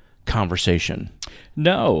conversation?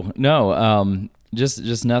 No.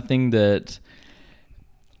 Just nothing that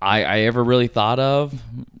I ever really thought of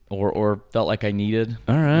or felt like I needed.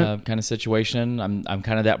 All right. Kind of situation. I'm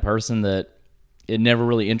kind of that person that it never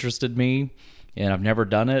really interested me, and I've never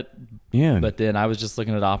done it. Yeah. But then I was just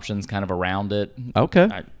looking at options kind of around it. Okay.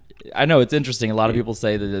 I know it's interesting. A lot of people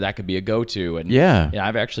say that could be a go-to, and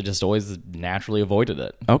I've actually just always naturally avoided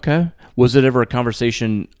it. Okay. Was it ever a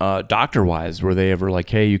conversation, doctor-wise? Were they ever like,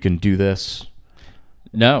 "Hey, you can do this"?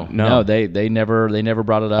 No. They never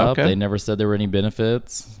brought it up. Okay. They never said there were any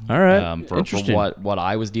benefits. All right. For Interesting. what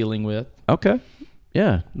I was dealing with. Okay.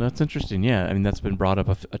 Yeah, that's interesting. Yeah, I mean that's been brought up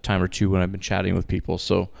a time or two when I've been chatting with people.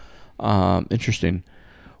 So, interesting.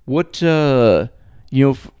 What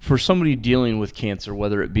for somebody dealing with cancer,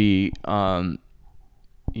 whether it be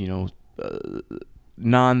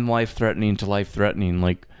non-life threatening to life threatening,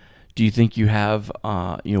 like, do you think you have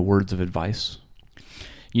words of advice?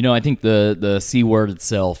 I think the C word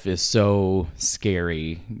itself is so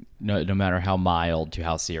scary. No matter how mild to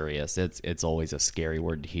how serious, it's always a scary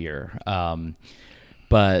word to hear.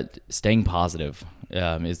 But staying positive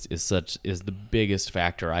is the biggest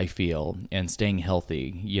factor, I feel, and staying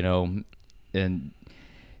healthy. And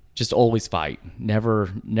just always fight.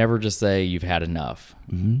 Never just say you've had enough.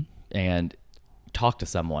 Mm-hmm. And talk to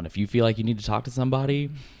someone. If you feel like you need to talk to somebody,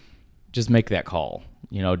 just make that call.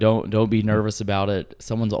 Don't be nervous about it.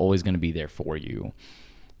 Someone's always going to be there for you.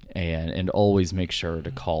 And always make sure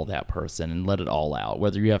to call that person and let it all out.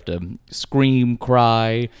 Whether you have to scream,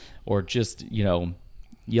 cry, or just,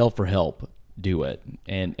 yell for help, do it.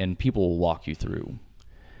 And people will walk you through.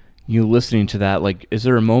 Listening to that, like, is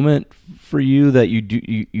there a moment for you that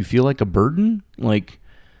you feel like a burden? Like,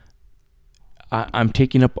 I'm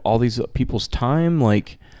taking up all these people's time.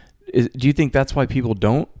 Like, do you think that's why people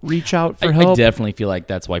don't reach out for help? I definitely feel like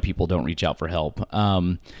that's why people don't reach out for help.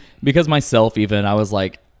 Because myself, even, I was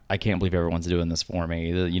like, I can't believe everyone's doing this for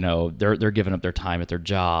me. They're giving up their time at their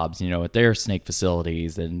jobs, at their snake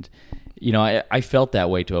facilities. And, I felt that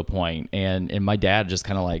way to a point. And my dad just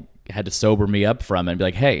kind of like had to sober me up from it and be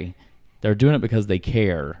like, hey, they're doing it because they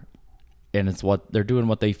care. And it's what they're doing,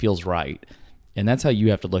 what they feels right. And that's how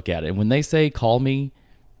you have to look at it. And when they say, call me,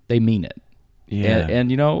 they mean it. Yeah.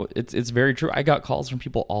 And it's very true. I got calls from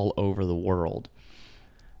people all over the world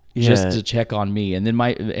just to check on me. And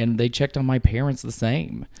then they checked on my parents the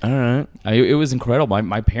same. All right. It was incredible.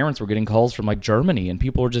 My parents were getting calls from like Germany, and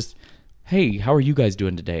people were just, hey, how are you guys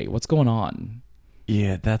doing today? What's going on?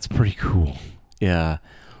 Yeah, that's pretty cool. Yeah.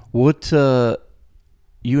 What,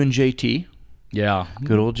 you and JT? Yeah.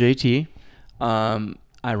 Good old JT.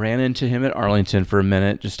 I ran into him at Arlington for a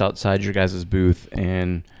minute, just outside your guys' booth,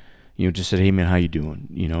 and just said, hey man, how you doing?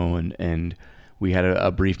 And we had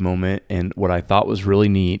a brief moment. And what I thought was really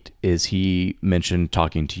neat is he mentioned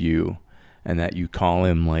talking to you, and that you call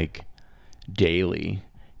him like daily,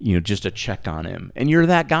 just to check on him. And you're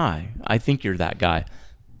that guy. I think you're that guy.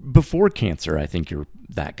 Before cancer, I think you're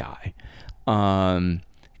that guy. Can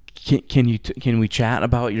we chat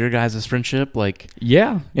about your guys' friendship? Like,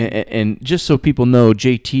 yeah. And just so people know,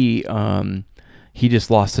 JT, he just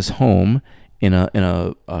lost his home in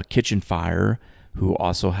a kitchen fire, who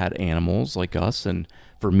also had animals like us. And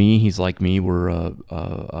for me, he's like me. We're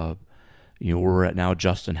we're at now,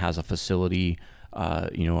 Justin has a facility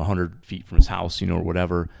 100 feet from his house, or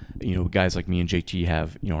whatever. Guys like me and JT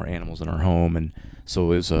have our animals in our home, and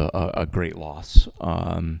so it was a great loss.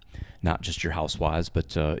 Not just your house-wise,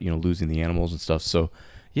 but losing the animals and stuff. So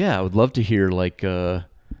yeah, I would love to hear like a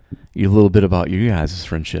little bit about you guys'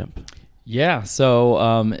 friendship. Yeah, so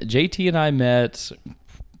JT and I met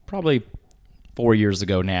probably 4 years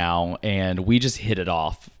ago now, and we just hit it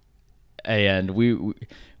off. And we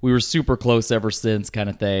we were super close ever since, kind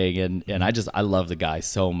of thing. And I love the guy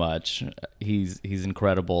so much. He's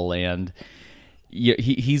incredible, and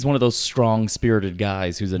he's one of those strong spirited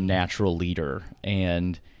guys who's a natural leader.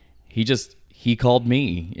 And he called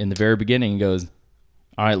me in the very beginning and goes,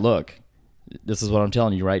 all right, look, this is what I'm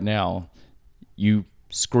telling you right now. You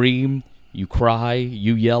scream, you cry,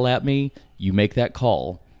 you yell at me, you make that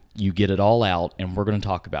call, you get it all out, and we're going to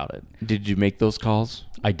talk about it. Did you make those calls?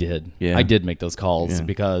 I did. Yeah. I did make those calls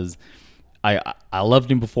because I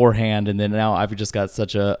loved him beforehand, and then now I've just got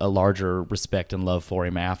such a larger respect and love for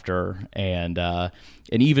him after. And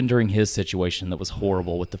even during his situation that was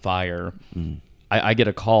horrible with the fire, I get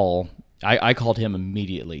a call. I called him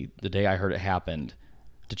immediately the day I heard it happened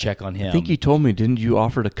to check on him. I think you told me, didn't you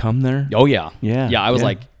offer to come there? Oh, yeah. Yeah. Yeah, I was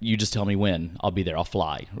like, you just tell me when. I'll be there. I'll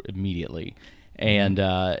fly immediately. And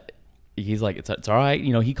he's like, it's all right.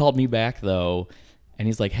 He called me back, though, and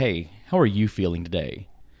he's like, hey, how are you feeling today?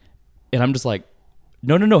 And I'm just like,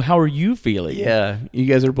 no, how are you feeling? Yeah, you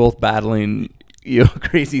guys are both battling,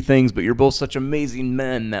 crazy things, but you're both such amazing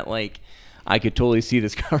men that, like, I could totally see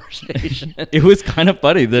this conversation. It was kind of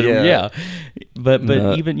funny that, Yeah. But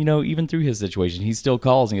even through his situation, he still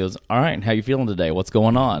calls and he goes, all right, how you feeling today? What's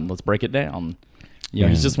going on? Let's break it down.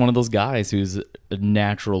 He's just one of those guys who's a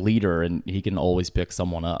natural leader, and he can always pick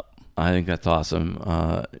someone up. I think that's awesome.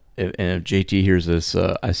 If JT hears this,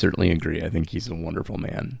 I certainly agree. I think he's a wonderful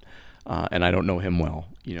man. And I don't know him well,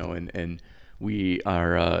 and we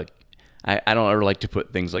are, I don't ever like to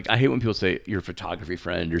put things like, I hate when people say your photography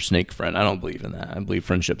friend, your snake friend. I don't believe in that. I believe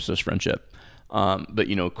friendship's just friendship. But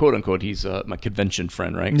quote unquote, he's my convention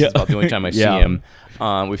friend, right? 'Cause Yeah. it's about the only time I see him.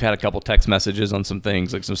 We've had a couple text messages on some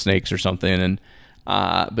things, like some snakes or something. And,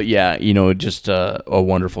 but yeah, just a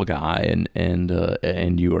wonderful guy,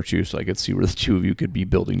 and you are too. So I could see where the two of you could be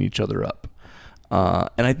building each other up.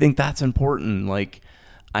 And I think that's important. Like,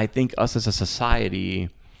 I think us as a society,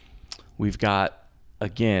 we've got,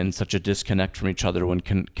 again, such a disconnect from each other when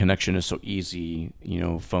connection is so easy,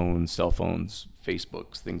 phones, cell phones,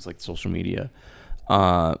 Facebooks, things like social media.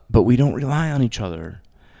 But we don't rely on each other.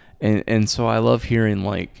 And so I love hearing,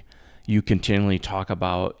 like, you continually talk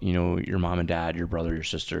about, your mom and dad, your brother, your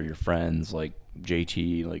sister, your friends, like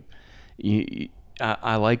JT, like,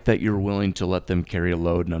 I like that you're willing to let them carry a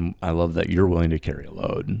load, and I love that you're willing to carry a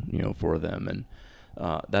load, for them. And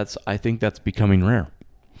I think that's becoming rare.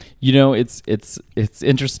 It's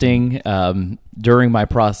interesting. During my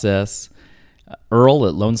process, Earl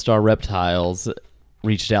at Lone Star Reptiles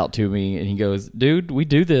reached out to me, and he goes, dude, we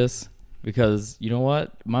do this because you know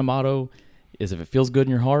what? My motto is, if it feels good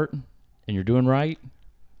in your heart and you're doing right,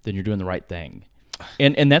 then you're doing the right thing.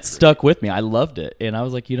 And that stuck with me. I loved it. And I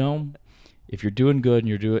was like, if you're doing good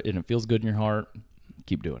and it feels good in your heart,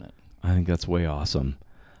 keep doing it. I think that's way awesome.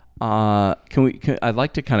 I'd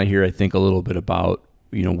like to kind of hear, I think, a little bit about,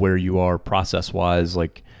 where you are process-wise.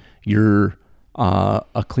 Like, you're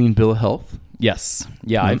a clean bill of health. Yes.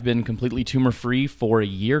 Yeah, Mm-hmm. I've been completely tumor-free for a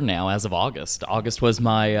year now as of August. August was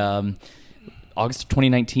my August of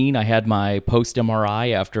 2019. I had my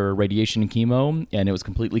post-MRI after radiation and chemo, and it was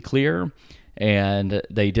completely clear. And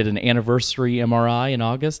they did an anniversary MRI in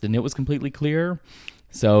August, and it was completely clear.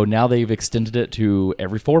 So now they've extended it to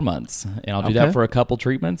every 4 months. And I'll do that for a couple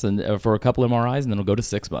treatments and for a couple MRIs, and then it'll go to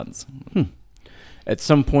 6 months. At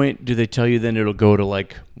some point, do they tell you then it'll go to,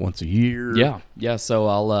 like, once a year? Yeah. So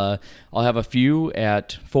I'll have a few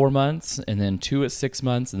at 4 months, and then 2 at 6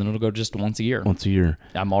 months, and then it'll go just once a year. Once a year.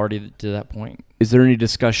 I'm already to that point. Is there any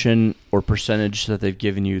discussion or percentage that they've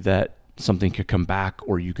given you that something could come back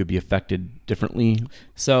or you could be affected differently?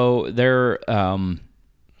 So they're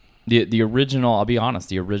the original. I'll be honest.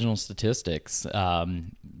 The original statistics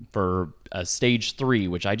for stage 3,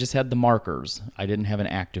 which I just had the markers. I didn't have an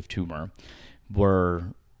active tumor.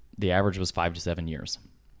 The average was 5 to 7 years.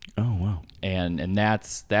 Oh, wow. And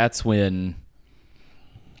that's when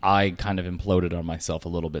I kind of imploded on myself a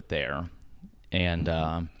little bit there. And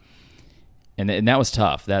that was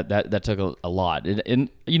tough. That took a lot. And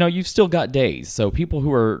you've still got days. So people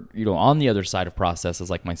who are, on the other side of processes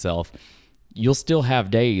like myself, you'll still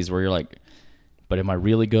have days where you're like, but am I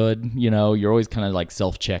really good? You're always kind of like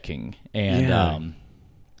self-checking. And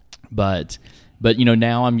But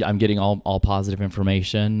now I'm getting all positive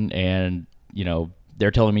information, and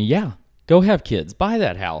they're telling me, yeah, go have kids, buy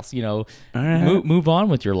that house, move on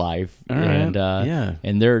with your life, and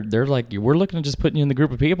they're like, we're looking at just putting you in the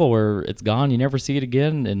group of people where it's gone, you never see it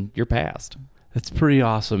again, and you're past. That's pretty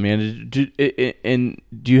awesome, man. And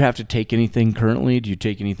do you have to take anything currently? Do you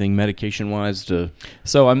take anything medication wise to?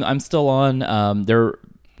 So I'm still on.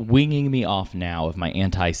 winging me off now of my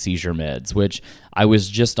anti-seizure meds, which I was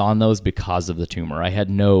just on those because of the tumor. I had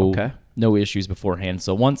no issues beforehand.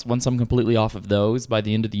 So once I'm completely off of those by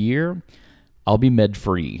the end of the year, I'll be med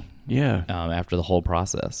free. Yeah. After the whole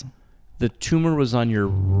process. The tumor was on your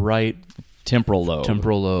right temporal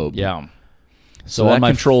lobe. Yeah. So that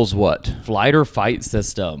controls what? Flight or fight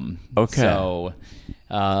system. Okay. So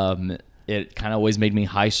it kind of always made me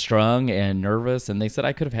high strung and nervous. And they said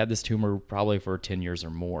I could have had this tumor probably for 10 years or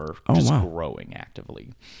more, growing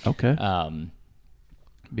actively. Okay.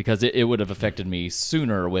 Because it would have affected me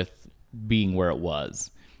sooner with being where it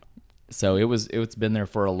was. So it's been there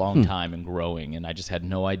for a long time and growing, and I just had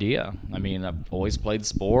no idea. I mean, I've always played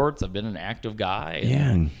sports. I've been an active guy.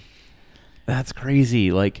 Yeah. That's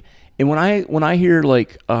crazy. Like, and when I hear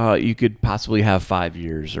like you could possibly have 5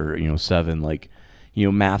 years or 7, like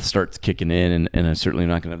math starts kicking in, and I'm certainly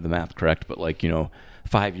not going to have the math correct, but like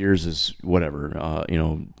 5 years is whatever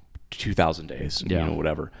 2,000 days,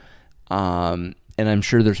 whatever. And I'm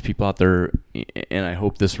sure there's people out there, and I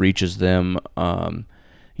hope this reaches them.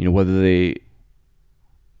 Whether they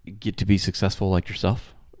get to be successful like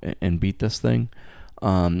yourself and beat this thing,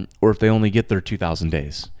 or if they only get their 2,000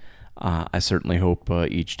 days. I certainly hope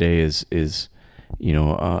each day is you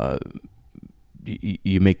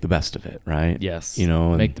make the best of it, right? Yes.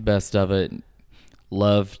 Make the best of it.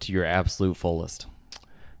 Love to your absolute fullest.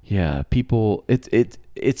 Yeah, people.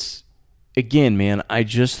 It's again, man. I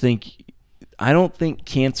don't think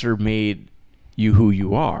cancer made you who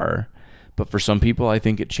you are, but for some people, I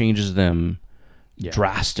think it changes them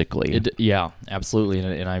drastically. Absolutely,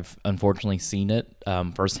 and I've unfortunately seen it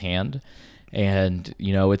firsthand. And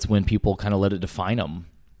it's when people kind of let it define them.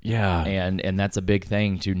 Yeah. And that's a big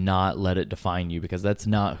thing, to not let it define you, because that's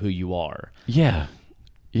not who you are. Yeah.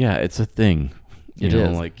 Yeah, it's a thing. It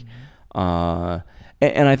is. Like and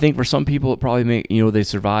I think for some people it probably they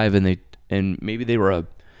survive, and maybe they were a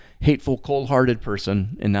hateful, cold-hearted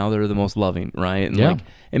person, and now they're the most loving, right? And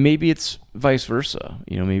and maybe it's vice versa.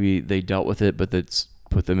 Maybe they dealt with it, but that's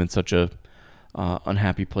put them in such a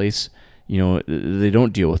unhappy place. They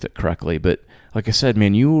don't deal with it correctly. But like I said,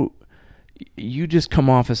 man, you just come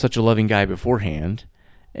off as such a loving guy beforehand,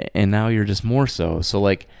 and now you're just more so. So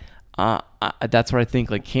like, that's where I think,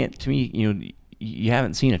 like, to me, you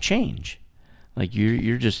haven't seen a change. Like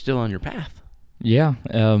you're just still on your path. Yeah.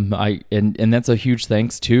 And that's a huge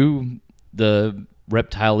thanks to the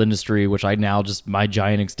reptile industry, which I now just my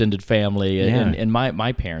giant extended family and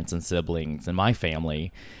my parents and siblings and my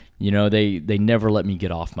family. They never let me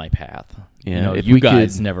get off my path. Yeah, you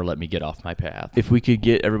guys never let me get off my path. If we could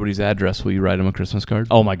get everybody's address, will you write them a Christmas card?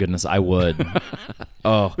 Oh my goodness, I would.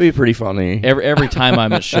 It'd be pretty funny. Every time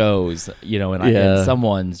I'm at shows, and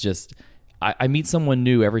someone's just, I meet someone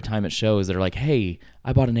new every time at shows that are like, "Hey,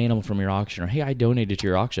 I bought an animal from your auction," or "Hey, I donated to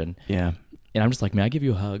your auction." Yeah. And I'm just like, "May I give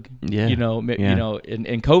you a hug?" Yeah. In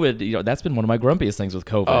COVID, that's been one of my grumpiest things with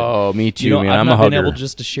COVID. Oh, me too, man. I'm a not hugger. been able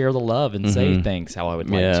just to share the love and say thanks how I would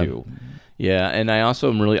like to. Yeah, and I also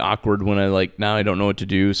am really awkward when now I don't know what to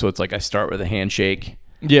do, so it's like I start with a handshake.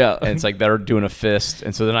 Yeah. And it's like they're doing a fist,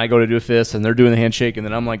 and so then I go to do a fist, and they're doing the handshake, and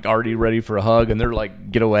then I'm like already ready for a hug, and they're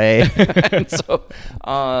like, "Get away." And so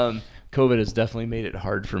COVID has definitely made it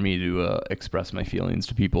hard for me to express my feelings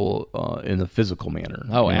to people in a physical manner.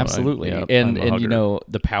 Oh, absolutely. And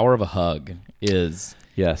the power of a hug is,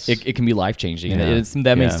 yes, it can be life-changing. Yeah.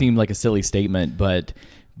 That may seem like a silly statement, but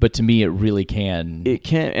to me it really can. It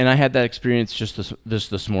can, and I had that experience just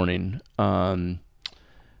this morning.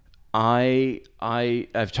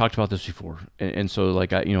 I've talked about this before, and so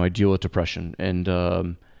like I deal with depression,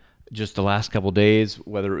 and just the last couple of days,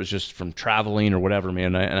 whether it was just from traveling or whatever,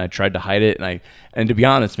 man, and I tried to hide it, and to be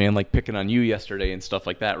honest, man, like picking on you yesterday and stuff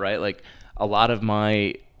like that, right? Like a lot of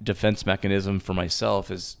my defense mechanism for myself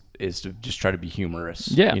is to just try to be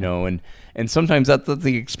humorous, and sometimes that's at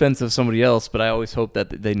the expense of somebody else, but I always hope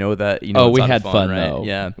that they know that, we had fun, right? though.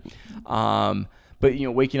 Yeah. But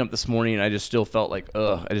waking up this morning, I just still felt like,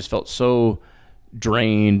 I just felt so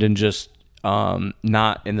drained and just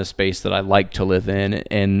not in the space that I like to live in.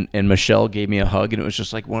 And Michelle gave me a hug, and it was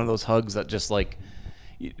just like one of those hugs that just like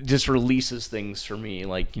just releases things for me,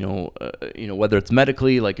 like whether it's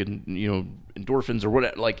medically, like endorphins or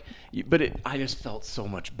whatever, like, but I just felt so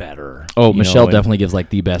much better. Oh, Michelle definitely gives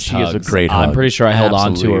like the best hugs. She gives a great hug. I'm pretty sure I held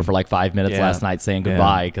on to her for like 5 minutes last night saying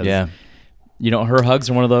goodbye, because her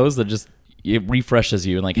hugs are one of those that just, it refreshes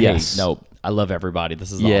you and like, hey, no, I love everybody.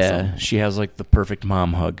 This is awesome. She has like the perfect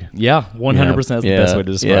mom hug. Yeah, 100% is the best way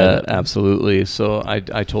to describe it. Absolutely. So I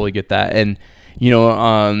totally get that. And,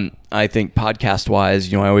 I think podcast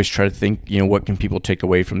wise, I always try to think, what can people take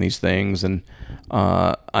away from these things? And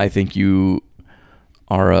I think you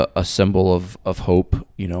are a symbol of hope,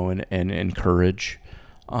 you know, and courage.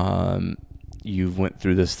 You've went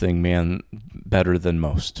through this thing, man, better than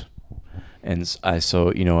most. And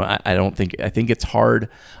so, you know, I think it's hard.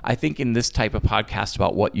 I think in this type of podcast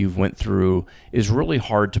about what you've went through is really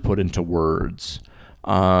hard to put into words.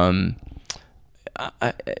 I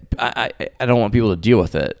don't want people to deal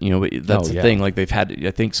with it, you know, but that's the thing. Like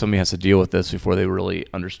I think somebody has to deal with this before they really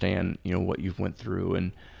understand, you know, what you've went through.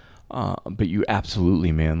 And, but you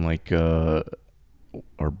absolutely, man, like, are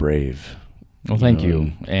brave. Well, thank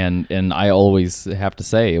you. And I always have to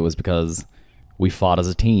say it was because we fought as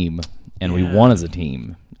a team and we won as a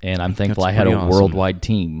team. And I'm thankful I had a worldwide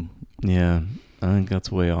team. Yeah, I think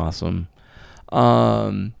that's way awesome.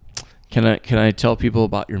 Can I tell people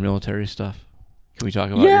about your military stuff? Can we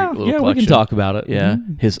talk about your little collection? We can talk about it. Yeah,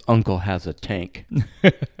 his uncle has a tank.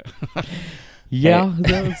 Yeah,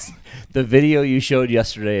 the video you showed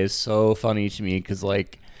yesterday is so funny to me because,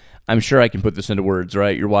 like, I'm sure I can put this into words,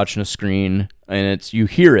 right? You're watching a screen and you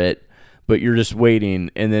hear it, but you're just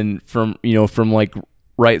waiting, and then from like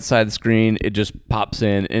right side of the screen, it just pops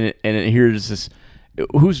in, and it hears this.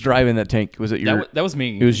 Who's driving that tank? Was it your? That was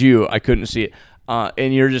me. It was you. I couldn't see it,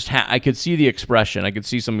 and you're just. I could see the expression. I could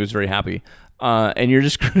see somebody who's very happy. And you're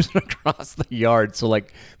just cruising across the yard. So,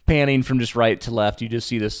 like, panning from just right to left, you just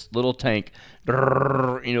see this little tank,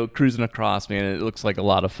 you know, cruising across, man. It looks like a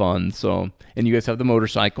lot of fun. So, and you guys have the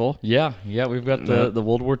motorcycle. Yeah. We've got the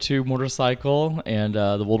World War II motorcycle and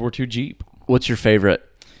the World War II Jeep. What's your favorite?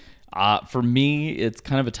 For me, it's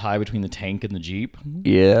kind of a tie between the tank and the Jeep.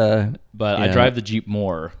 Yeah. But I drive the Jeep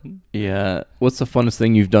more. Yeah. What's the funnest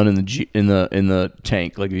thing you've done in the Jeep, in the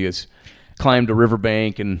tank? Like, you guys climbed a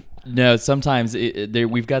riverbank and... No, sometimes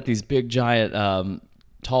we've got these big, giant,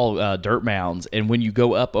 tall dirt mounds, and when you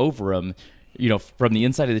go up over them, you know, from the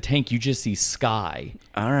inside of the tank, you just see sky.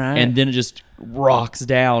 All right. And then it just rocks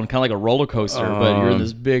down, kind of like a roller coaster, but you're in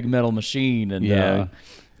this big metal machine, and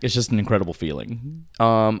it's just an incredible feeling.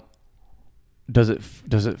 Does it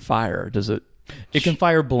fire? Does it? It can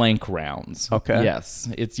fire blank rounds. Okay. Yes,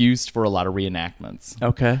 it's used for a lot of reenactments.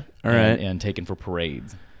 Okay. All right. And taken for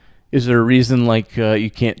parades. Is there a reason, like, you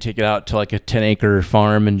can't take it out to, like, a 10-acre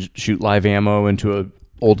farm and shoot live ammo into an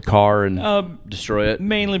old car and destroy it?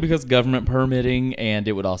 Mainly because government permitting, and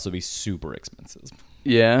it would also be super expensive.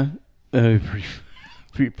 Yeah,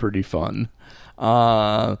 pretty fun.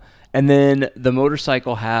 And then the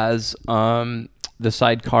motorcycle has the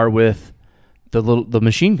sidecar with the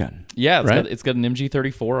machine gun. Yeah, right? It's got an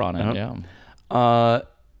MG34 on it. Yeah,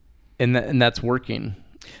 and that's working.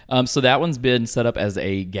 So that one's been set up as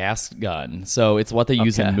a gas gun. So it's what they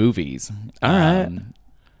use in movies. All right.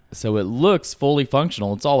 So it looks fully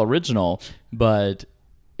functional. It's all original, but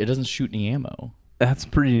it doesn't shoot any ammo. That's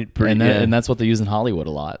pretty. And that's what they use in Hollywood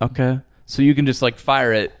a lot. Okay. So you can just, like,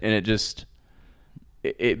 fire it, and it just...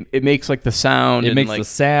 It makes, like, the sound. It makes like, the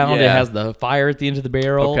sound. Yeah. It has the fire at the end of the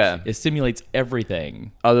barrel. Okay. It simulates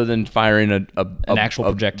everything. Other than firing an actual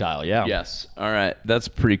projectile, yeah. Yes. All right. That's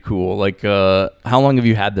pretty cool. Like, how long have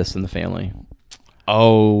you had this in the family?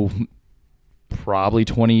 Oh, probably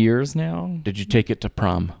 20 years now. Did you take it to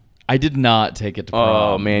prom? I did not take it to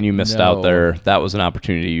prom. Oh, man, you missed out there. That was an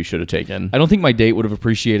opportunity you should have taken. I don't think my date would have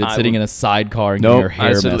appreciated sitting in a sidecar and getting her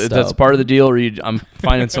hair messed up. That's part of the deal. Or I'm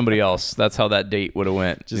finding somebody else. That's how that date would have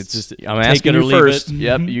went. Just I'm asking you first. It.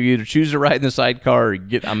 Yep, you either choose to ride in the sidecar or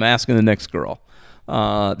I'm asking the next girl.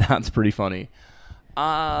 That's pretty funny.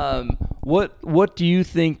 What do you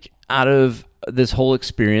think out of this whole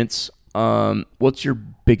experience? What's your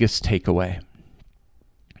biggest takeaway?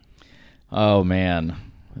 Oh, man.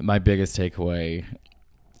 My biggest takeaway,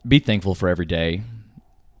 be thankful for every day,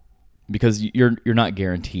 because you're not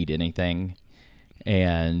guaranteed anything.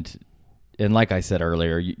 And like I said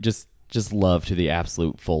earlier, you just love to the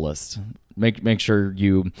absolute fullest. Make sure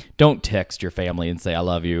you don't text your family and say, I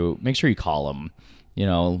love you. Make sure you call them, you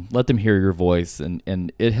know, let them hear your voice,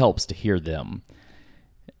 and it helps to hear them.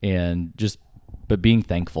 But being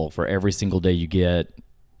thankful for every single day you get,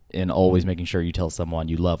 and always making sure you tell someone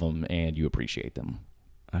you love them and you appreciate them.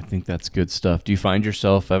 I think that's good stuff. Do you find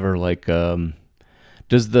yourself ever, like,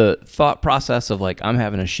 does the thought process of, like, I'm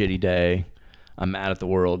having a shitty day, I'm mad at the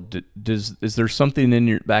world, is there something in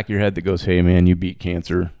your back of your head that goes, hey, man, you beat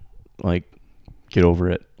cancer, like, get over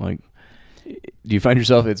it? Like, do you find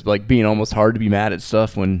yourself, it's like being almost hard to be mad at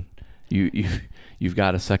stuff when you've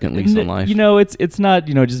got a second lease on life? You know, it's not,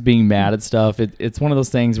 you know, just being mad at stuff. It's one of those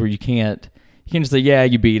things where you can't just say, yeah,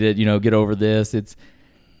 you beat it, you know, get over this. It's,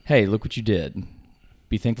 hey, look what you did.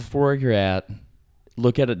 Be thankful for where you're at.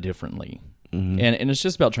 Look at it differently. Mm-hmm. And it's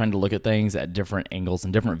just about trying to look at things at different angles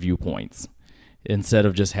and different viewpoints. instead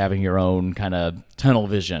of just having your own kind of tunnel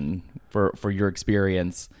vision for your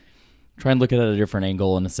experience. Try and look at it at a different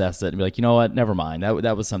angle and assess it and be like, you know what, never mind.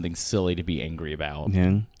 That was something silly to be angry about.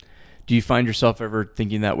 Yeah. Do you find yourself ever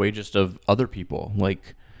thinking that way just of other people?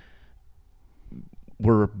 Like,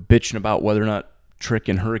 we're bitching about whether or not Trick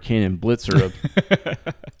and Hurricane and Blitz are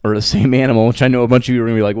are the same animal, which I know a bunch of you are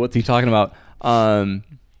going to be like, what's he talking about?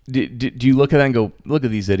 Do you look at that and go, look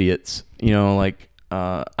at these idiots? You know, like,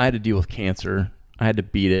 I had to deal with cancer. I had to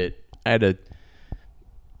beat it.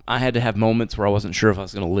 I had to have moments where I wasn't sure if I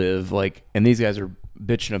was going to live. Like, and these guys are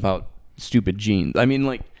bitching about stupid genes. I mean,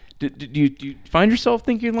 like, do you find yourself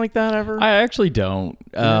thinking like that ever? I actually don't.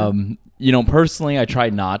 Personally, I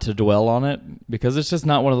try not to dwell on it because it's just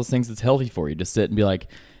not one of those things that's healthy for you to sit and be like,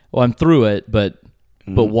 well, I'm through it, but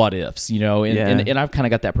what ifs, and I've kind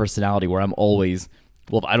of got that personality where I'm always,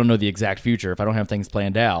 well, if I don't know the exact future, if I don't have things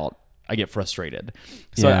planned out, I get frustrated.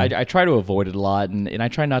 So I try to avoid it a lot, and I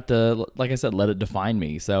try not to, like I said, let it define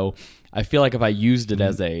me. So I feel like if I used it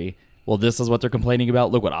as well, this is what they're complaining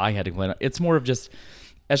about, look what I had to complain about. It's more of just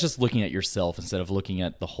looking at yourself instead of looking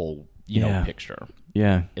at the whole, picture.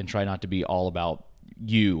 Yeah. And try not to be all about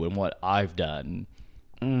you and what I've done.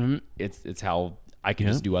 Mm-hmm. It's how I can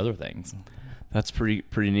just do other things. That's pretty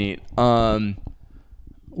neat.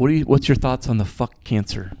 What's your thoughts on the fuck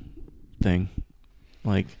cancer thing?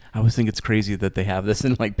 Like, I always think it's crazy that they have this,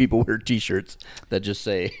 and like people wear T-shirts that just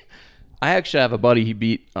say. I actually have a buddy. He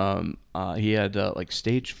beat. He had like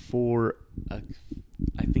stage 4. I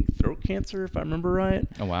think throat cancer, if I remember right.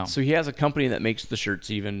 Oh wow! So he has a company that makes the shirts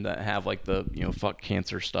even that have like the fuck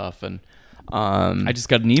cancer stuff, and I just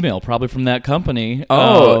got an email probably from that company.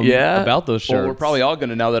 About those shirts. Well, we're probably all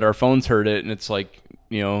gonna now that our phones heard it, and it's like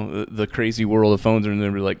the crazy world of phones are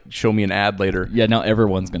gonna be like, show me an ad later. Yeah, now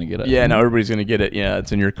everyone's gonna get it. Yeah, now everybody's gonna get it. Yeah,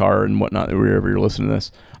 it's in your car and whatnot wherever you're listening to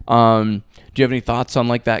this. Do you have any thoughts on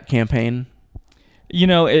like that campaign?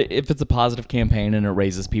 If it's a positive campaign and it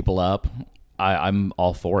raises people up, I'm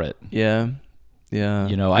all for it. Yeah.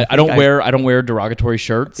 I don't wear derogatory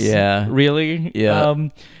shirts. Yeah. Really. Yeah.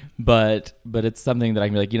 But it's something that I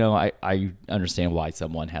can be like, I understand why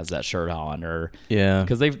someone has that shirt on, or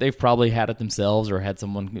because they've probably had it themselves or had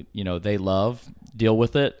someone they love deal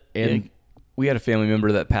with it. And we had a family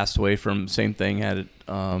member that passed away from same thing, had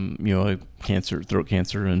cancer, throat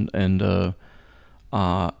cancer, and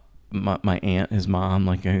my aunt, his mom,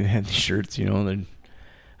 like, I had these shirts, and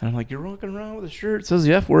I'm like, you're walking around with a shirt that says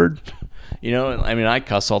the F word, And I mean, I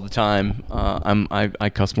cuss all the time. I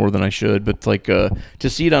cuss more than I should, but like to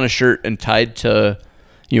see it on a shirt and tied to,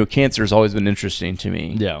 cancer has always been interesting to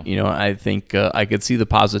me. Yeah. I think I could see the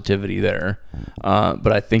positivity there,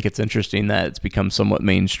 but I think it's interesting that it's become somewhat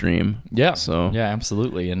mainstream. Yeah. So yeah,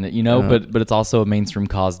 absolutely, and but it's also a mainstream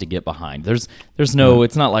cause to get behind. There's no,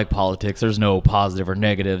 it's not like politics. There's no positive or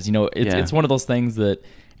negatives. It's one of those things that,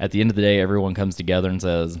 at the end of the day, everyone comes together and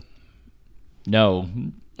says, no.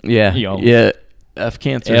 Yeah. Yeah. F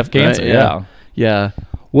cancer. F cancer. Right? Yeah.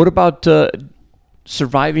 What about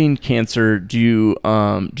surviving cancer? Do you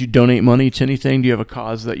donate money to anything? Do you have a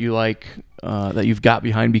cause that you like that you've got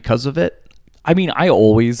behind because of it? I mean, I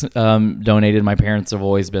always donated. My parents have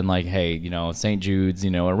always been like, hey, St. Jude's,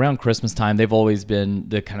 around Christmas time, they've always been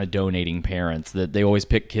the kind of donating parents that they always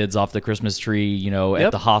pick kids off the Christmas tree,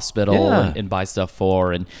 at the hospital and buy stuff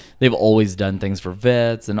for. And they've always done things for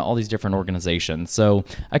vets and all these different organizations. So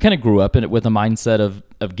I kind of grew up in it with a mindset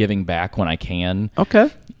of giving back when I can.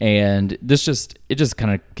 Okay. And it just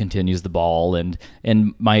kind of continues the ball. And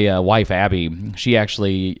my wife, Abby, she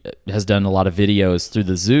actually has done a lot of videos through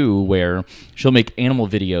the zoo where she'll make animal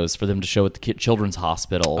videos for them to show at the children's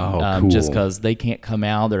hospital. Cool. Just because they can't come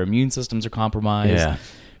out, their immune systems are compromised. Yeah.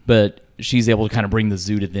 But she's able to kind of bring the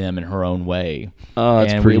zoo to them in her own way.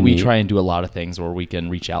 That's and pretty we neat. try and do a lot of things where we can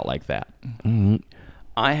reach out like that. Mm-hmm.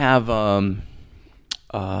 I have I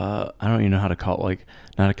don't even know how to call it, like,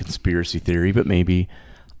 not a conspiracy theory, but maybe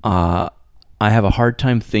I have a hard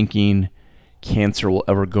time thinking cancer will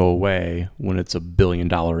ever go away when it's $1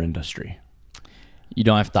 billion industry.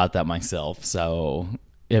 I've thought that myself. So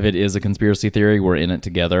if it is a conspiracy theory, we're in it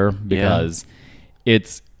together, because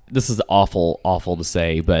this is awful to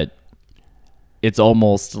say, but it's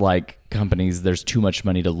almost like companies, there's too much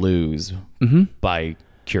money to lose by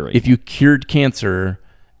curing. If you cured cancer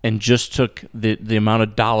and just took the amount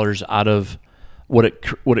of dollars out of what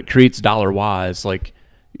it creates dollar wise, like,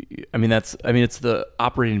 it's the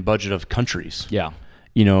operating budget of countries. Yeah.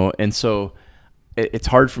 And so it's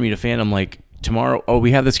hard for me to fathom, like, tomorrow,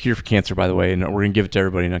 we have this cure for cancer, by the way, and we're going to give it to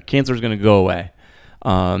everybody. Now, cancer is going to go away.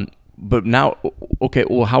 But now, okay,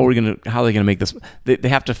 well, how are they going to make this? They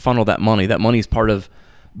have to funnel that money. That money is part of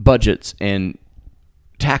budgets, and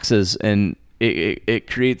taxes, and it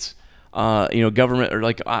creates government, or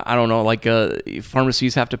like I don't know, like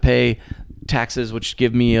pharmacies have to pay taxes which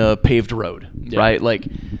give me a paved road, right? Like,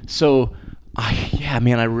 so I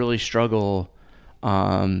really struggle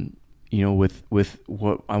with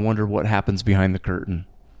what I wonder what happens behind the curtain.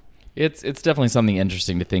 It's definitely something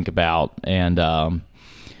interesting to think about, and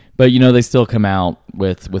but they still come out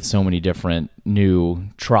with so many different new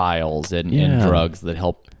trials and drugs that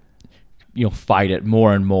help fight it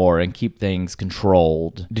more and more and keep things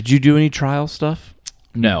controlled. Did you do any trial stuff?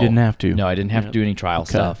 No, you didn't have to. No, I didn't have to do any trial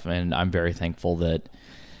stuff, and I'm very thankful that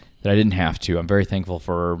I didn't have to. I'm very thankful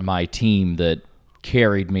for my team that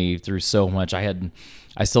carried me through so much.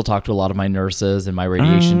 I still talk to a lot of my nurses and my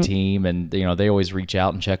radiation team, and they always reach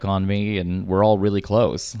out and check on me, and we're all really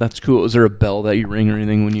close. That's cool. Is there a bell that you ring or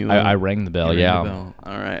anything when you? I rang the bell. Yeah. The bell.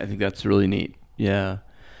 All right. I think that's really neat. Yeah.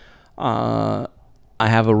 I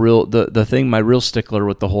have a real the thing. My real stickler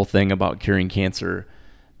with the whole thing about curing cancer.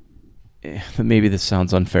 Maybe this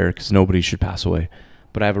sounds unfair because nobody should pass away,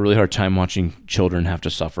 but I have a really hard time watching children have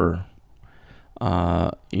to suffer.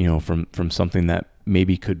 From something that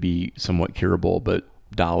maybe could be somewhat curable, but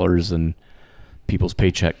dollars and people's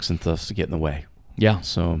paychecks and stuff to get in the way. Yeah.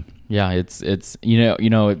 So yeah, it's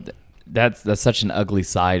that's such an ugly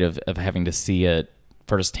side of having to see it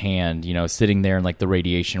firsthand. Sitting there in like the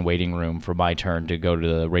radiation waiting room for my turn to go to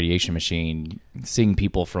the radiation machine, seeing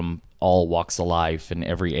people from all walks of life and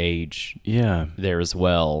every age there as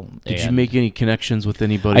well. Did you make any connections with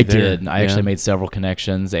anybody I there? did. I actually made several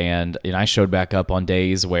connections, and I showed back up on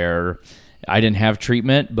days where I didn't have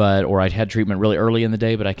treatment, or I'd had treatment really early in the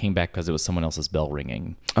day, but I came back because it was someone else's bell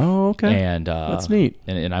ringing. Oh, okay. And that's neat.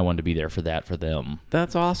 And I wanted to be there for them.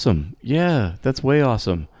 That's awesome. Yeah, that's way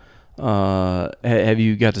awesome. Have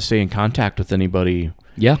you got to stay in contact with anybody?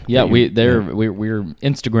 Yeah. We're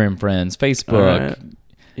Instagram friends, Facebook. Right.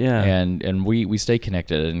 Yeah. And we stay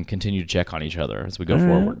connected and continue to check on each other as we go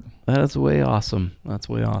forward. That's way awesome.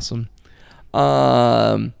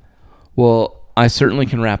 Well, I certainly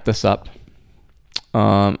can wrap this up.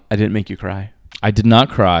 I didn't make you cry. I did not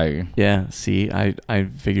cry. Yeah, see, I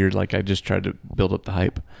figured like I just tried to build up the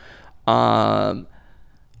hype.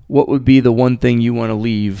 What would be the one thing you want to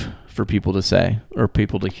leave for people to say or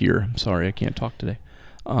people to hear? I'm sorry, I can't talk today.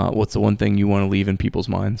 What's the one thing you want to leave in people's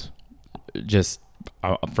minds? Just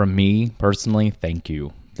from me personally, thank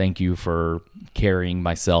you. Thank you for carrying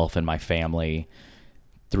myself and my family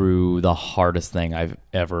through the hardest thing I've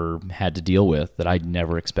ever had to deal with that I'd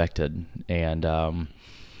never expected. And, I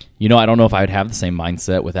don't know if I would have the same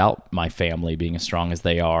mindset without my family being as strong as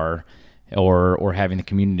they are, or having the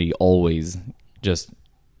community always just,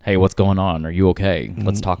 hey, what's going on? Are you okay? Mm-hmm.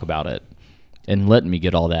 Let's talk about it. And letting me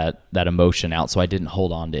get all that emotion out so I didn't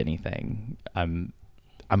hold on to anything. I'm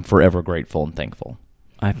forever grateful and thankful.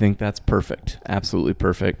 I think that's perfect. Absolutely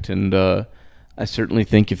perfect. And I certainly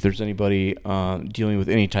think if there's anybody dealing with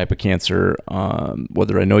any type of cancer,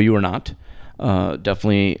 whether I know you or not,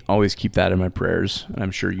 definitely always keep that in my prayers. And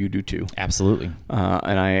I'm sure you do too. Absolutely.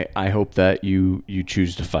 And I hope that you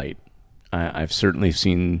choose to fight. I've certainly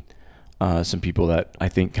seen some people that I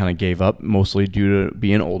think kind of gave up, mostly due to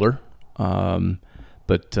being older.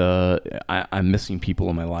 But I'm missing people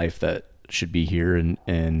in my life that should be here,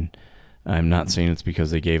 and I'm not saying it's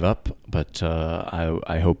because they gave up, but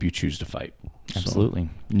I hope you choose to fight. Absolutely. So.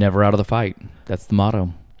 Never out of the fight. That's the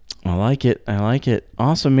motto. I like it.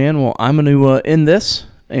 Awesome, man. Well, I'm going to end this,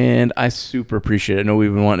 and I super appreciate it. I know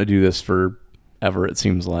we've been wanting to do this forever, it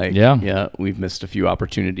seems like. Yeah, we've missed a few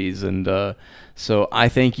opportunities, and so I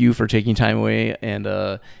thank you for taking time away, and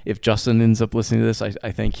if Justin ends up listening to this,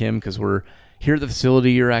 I thank him because we're here at the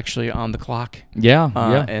facility. You're actually on the clock. Yeah.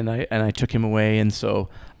 And I took him away, and so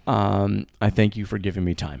I thank you for giving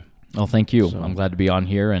me time. Well, thank you. So, I'm glad to be on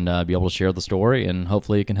here and be able to share the story, and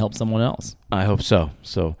hopefully it can help someone else. I hope so.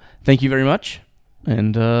 So thank you very much,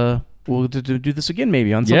 and we'll do this again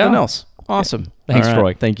maybe on something else. Awesome. Thanks, right.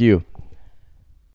 Troy. Thank you.